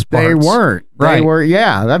bass parts. They weren't. Right. They were,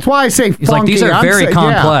 yeah. That's why I say funky. He's like, these are very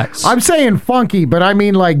complex. Yeah, I'm saying funky, but I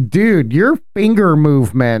mean, like, dude, your finger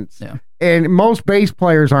movements, and most bass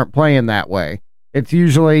players aren't playing that way. It's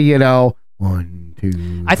usually, 1,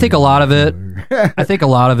 2. I think a lot of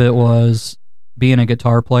it was being a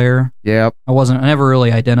guitar player. Yep. I never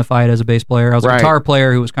really identified as a bass player. I was a guitar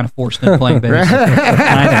player who was kind of forced into playing bass.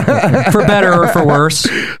 For better or for worse,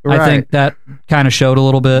 I think that kind of showed a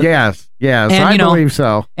little bit. Yes, and, I believe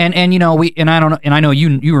so. And I know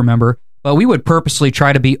you remember, but we would purposely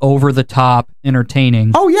try to be over the top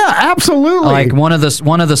entertaining. Oh yeah, absolutely. Like one of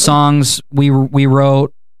the songs we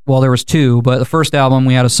wrote. Well, there was two, but the first album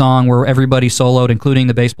we had a song where everybody soloed, including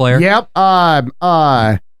the bass player. Yep. Crown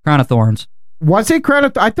of Thorns. Was it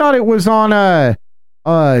Crown? I thought it was on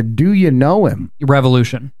Do You Know Him?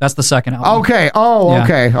 Revolution. That's the second album. Okay. Oh,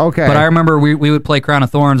 yeah. Okay. But I remember we would play Crown of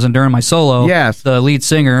Thorns, and during my solo, the lead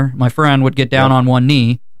singer, my friend, would get down on one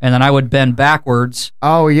knee, and then I would bend backwards.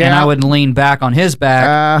 Oh yeah. And I would lean back on his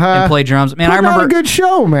back and play drums. Man, I remember a good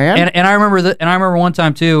show, man. And I remember one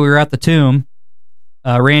time too. We were at the Tomb.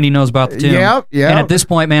 Randy knows about the Tomb. Yep. And at this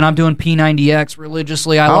point, man, I'm doing P90X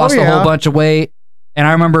religiously. I lost a whole bunch of weight. And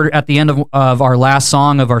I remember at the end of our last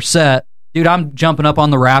song of our set, dude, I'm jumping up on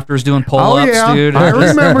the rafters doing pull-ups, dude. I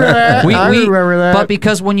remember that. I remember that. But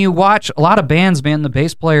because when you watch a lot of bands, man, the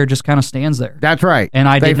bass player just kind of stands there. That's right. And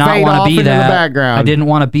I did not want to be that. The background. I didn't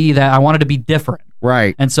want to be that. I wanted to be different.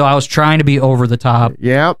 Right. And so I was trying to be over the top.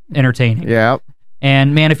 Yep. Entertaining. Yep.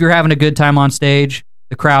 And man, if you're having a good time on stage,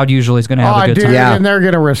 the crowd usually is going to have a good time. And they're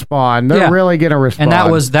going to respond. They're really going to respond.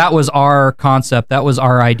 And that was our concept. That was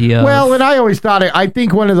our idea. Well, and I always thought I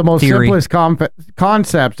think one of the most simplest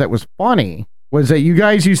concepts that was funny was that you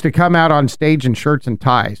guys used to come out on stage in shirts and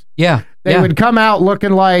ties. Yeah. They would come out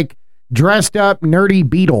looking like dressed up nerdy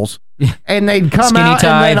Beatles. And they'd come Skinny out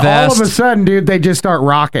tie, and then vest. all of a sudden, dude, they just start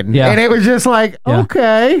rocking. Yeah. And it was just like,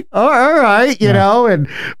 okay, all right,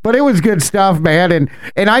 but it was good stuff, man.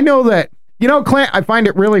 And I know that, Clint, I find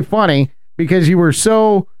it really funny because you were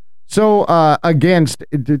so against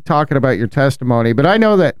talking about your testimony, but I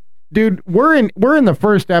know that, dude, we're in the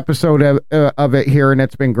first episode of it here, and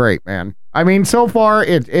it's been great, man. I mean, so far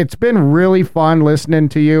it's been really fun listening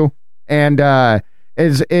to you, and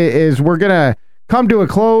as we're gonna come to a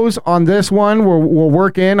close on this one, we'll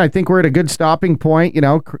work in. I think we're at a good stopping point.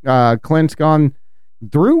 Clint's gone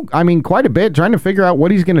through, quite a bit, trying to figure out what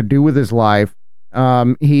he's gonna do with his life.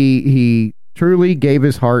 He truly gave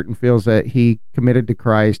his heart and feels that he committed to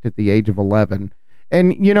Christ at the age of 11.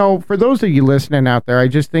 And, for those of you listening out there, I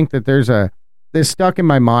just think that this stuck in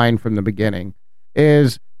my mind from the beginning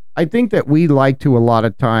is I think that we like to a lot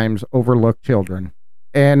of times overlook children,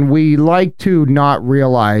 and we like to not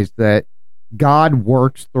realize that God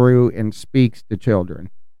works through and speaks to children.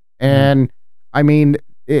 And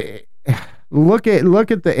look at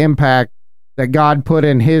the impact that God put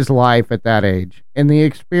in his life at that age and the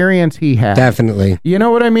experience he had. Definitely. You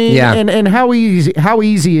know what I mean? Yeah. And how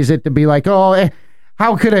easy is it to be like,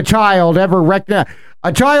 how could a child ever recognize?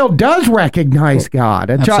 A child does recognize God.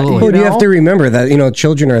 Absolutely. You have to remember that,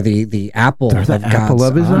 children are the apple of God's apple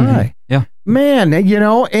of his eye. Yeah. Man,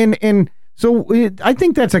 and I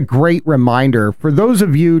think that's a great reminder for those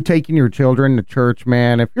of you taking your children to church,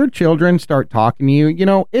 man. If your children start talking to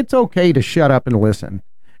you, it's okay to shut up and listen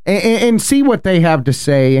and see what they have to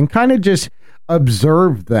say and kind of just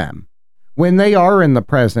observe them when they are in the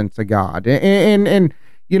presence of God. And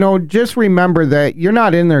just remember that you're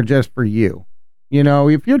not in there just for you.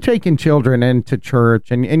 If you're taking children into church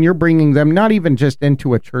and you're bringing them not even just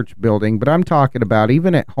into a church building, but I'm talking about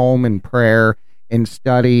even at home in prayer and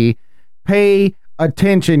study, pay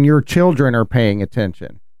attention. Your children are paying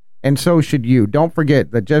attention. And so should you. Don't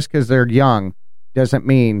forget that just because they're young doesn't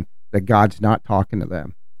mean that God's not talking to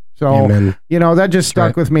them. So, Amen. That just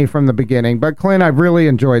stuck with me from the beginning. But Clint, I've really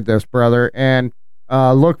enjoyed this, brother. And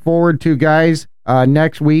look forward to, guys,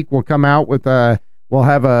 next week we'll come out with we'll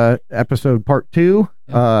have a episode part 2,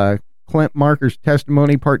 Clint Marker's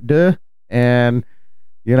testimony part 2. And,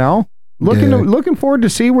 looking forward to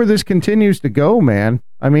see where this continues to go, man.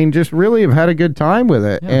 I mean, just really have had a good time with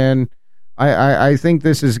it. Yeah. And I think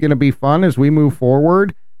this is going to be fun as we move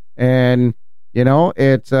forward. And,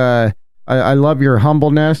 it's, I love your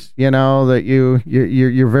humbleness, that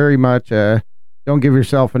you're very much, don't give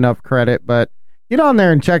yourself enough credit, but get on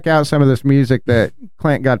there and check out some of this music that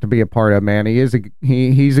Clint got to be a part of, man. He's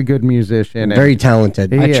a good musician. Very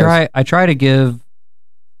talented. I try to give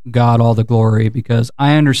God all the glory because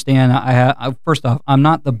I understand first off, I'm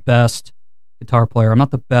not the best guitar player. I'm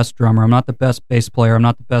not the best drummer. I'm not the best bass player. I'm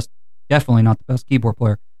not the best, definitely not the best keyboard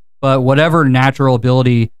player. But whatever natural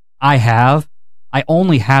ability I have, I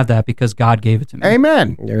only have that because God gave it to me.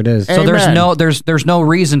 Amen. There it is. So there's no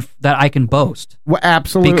reason that I can boast. Well,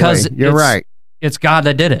 absolutely. Because you're right. It's God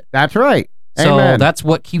that did it. That's right. So Amen. that's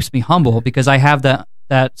what keeps me humble because I have that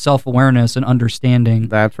self-awareness and understanding.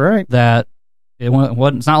 That's right. That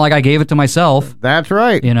it's not like I gave it to myself. That's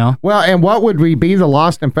right. Well, and what would we be, the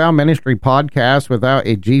Lost and Found Ministry podcast, without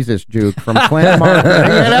a Jesus juke from Clint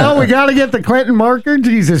Marker? We got to get the Clinton Marker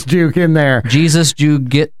Jesus juke in there. Jesus juke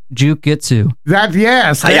getsu.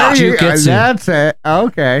 Yes. That's it.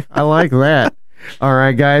 Okay. I like that. All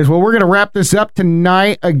right, guys. Well, we're going to wrap this up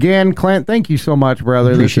tonight. Again, Clint, thank you so much,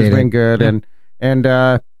 brother. Appreciate this has been good. Yeah. And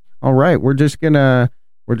all right, we're just gonna,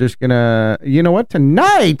 you know what?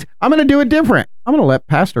 Tonight, I'm going to do it different. I'm going to let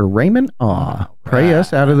Pastor Raymond pray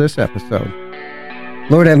us out of this episode.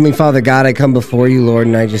 Lord, Heavenly Father, God, I come before you, Lord,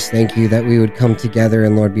 and I just thank you that we would come together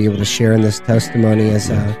and, Lord, be able to share in this testimony as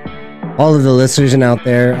all of the listeners and out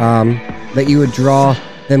there, that you would draw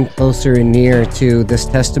them closer and near to this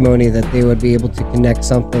testimony, that they would be able to connect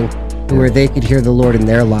something to where they could hear the Lord in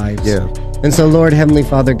their lives. Yeah. And so, Lord, Heavenly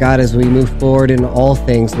Father, God, as we move forward in all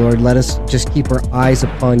things, Lord, let us just keep our eyes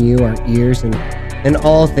upon you, our ears, and in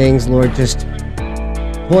all things, Lord, just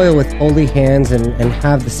toil with holy hands and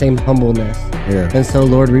have the same humbleness. Yeah. And so,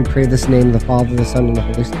 Lord, we pray this name of the Father, the Son, and the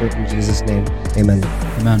Holy Spirit in Jesus' name. Amen.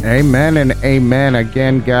 Amen. Amen and amen.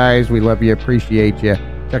 Again, guys, we love you, appreciate you.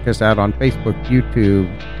 Check us out on Facebook, YouTube,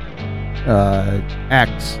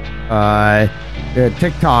 X,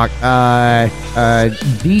 TikTok,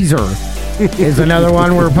 Deezer is another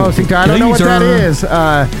one we're posting to. I don't know what that is.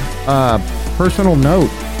 Personal Note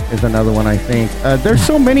is another one, I think. There's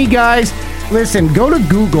so many, guys. Listen, go to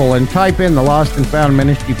Google and type in the Lost and Found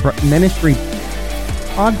Ministry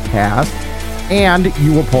podcast, and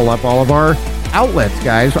you will pull up all of our outlets,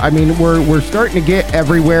 guys. I mean, we're starting to get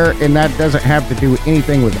everywhere, and that doesn't have to do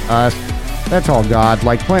anything with us. That's all God.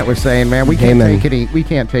 Like Clint was saying, man, we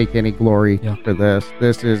can't take any glory for this.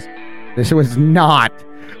 This was not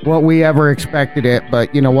what we ever expected it.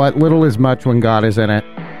 But you know what? Little is much when God is in it.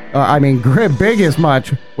 Big is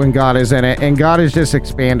much when God is in it, and God is just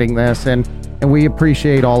expanding this, and we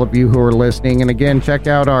appreciate all of you who are listening. And again, check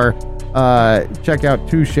out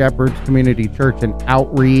Two Shepherds Community Church and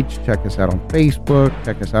Outreach. Check us out on Facebook.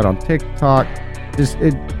 Check us out on TikTok. Just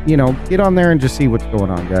get on there and just see what's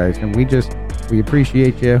going on, guys. And we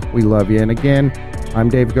appreciate you. We love you. And again, I'm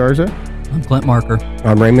Dave Garza. I'm Clint Marker.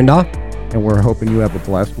 I'm Raymond Daw. And we're hoping you have a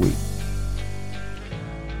blessed week.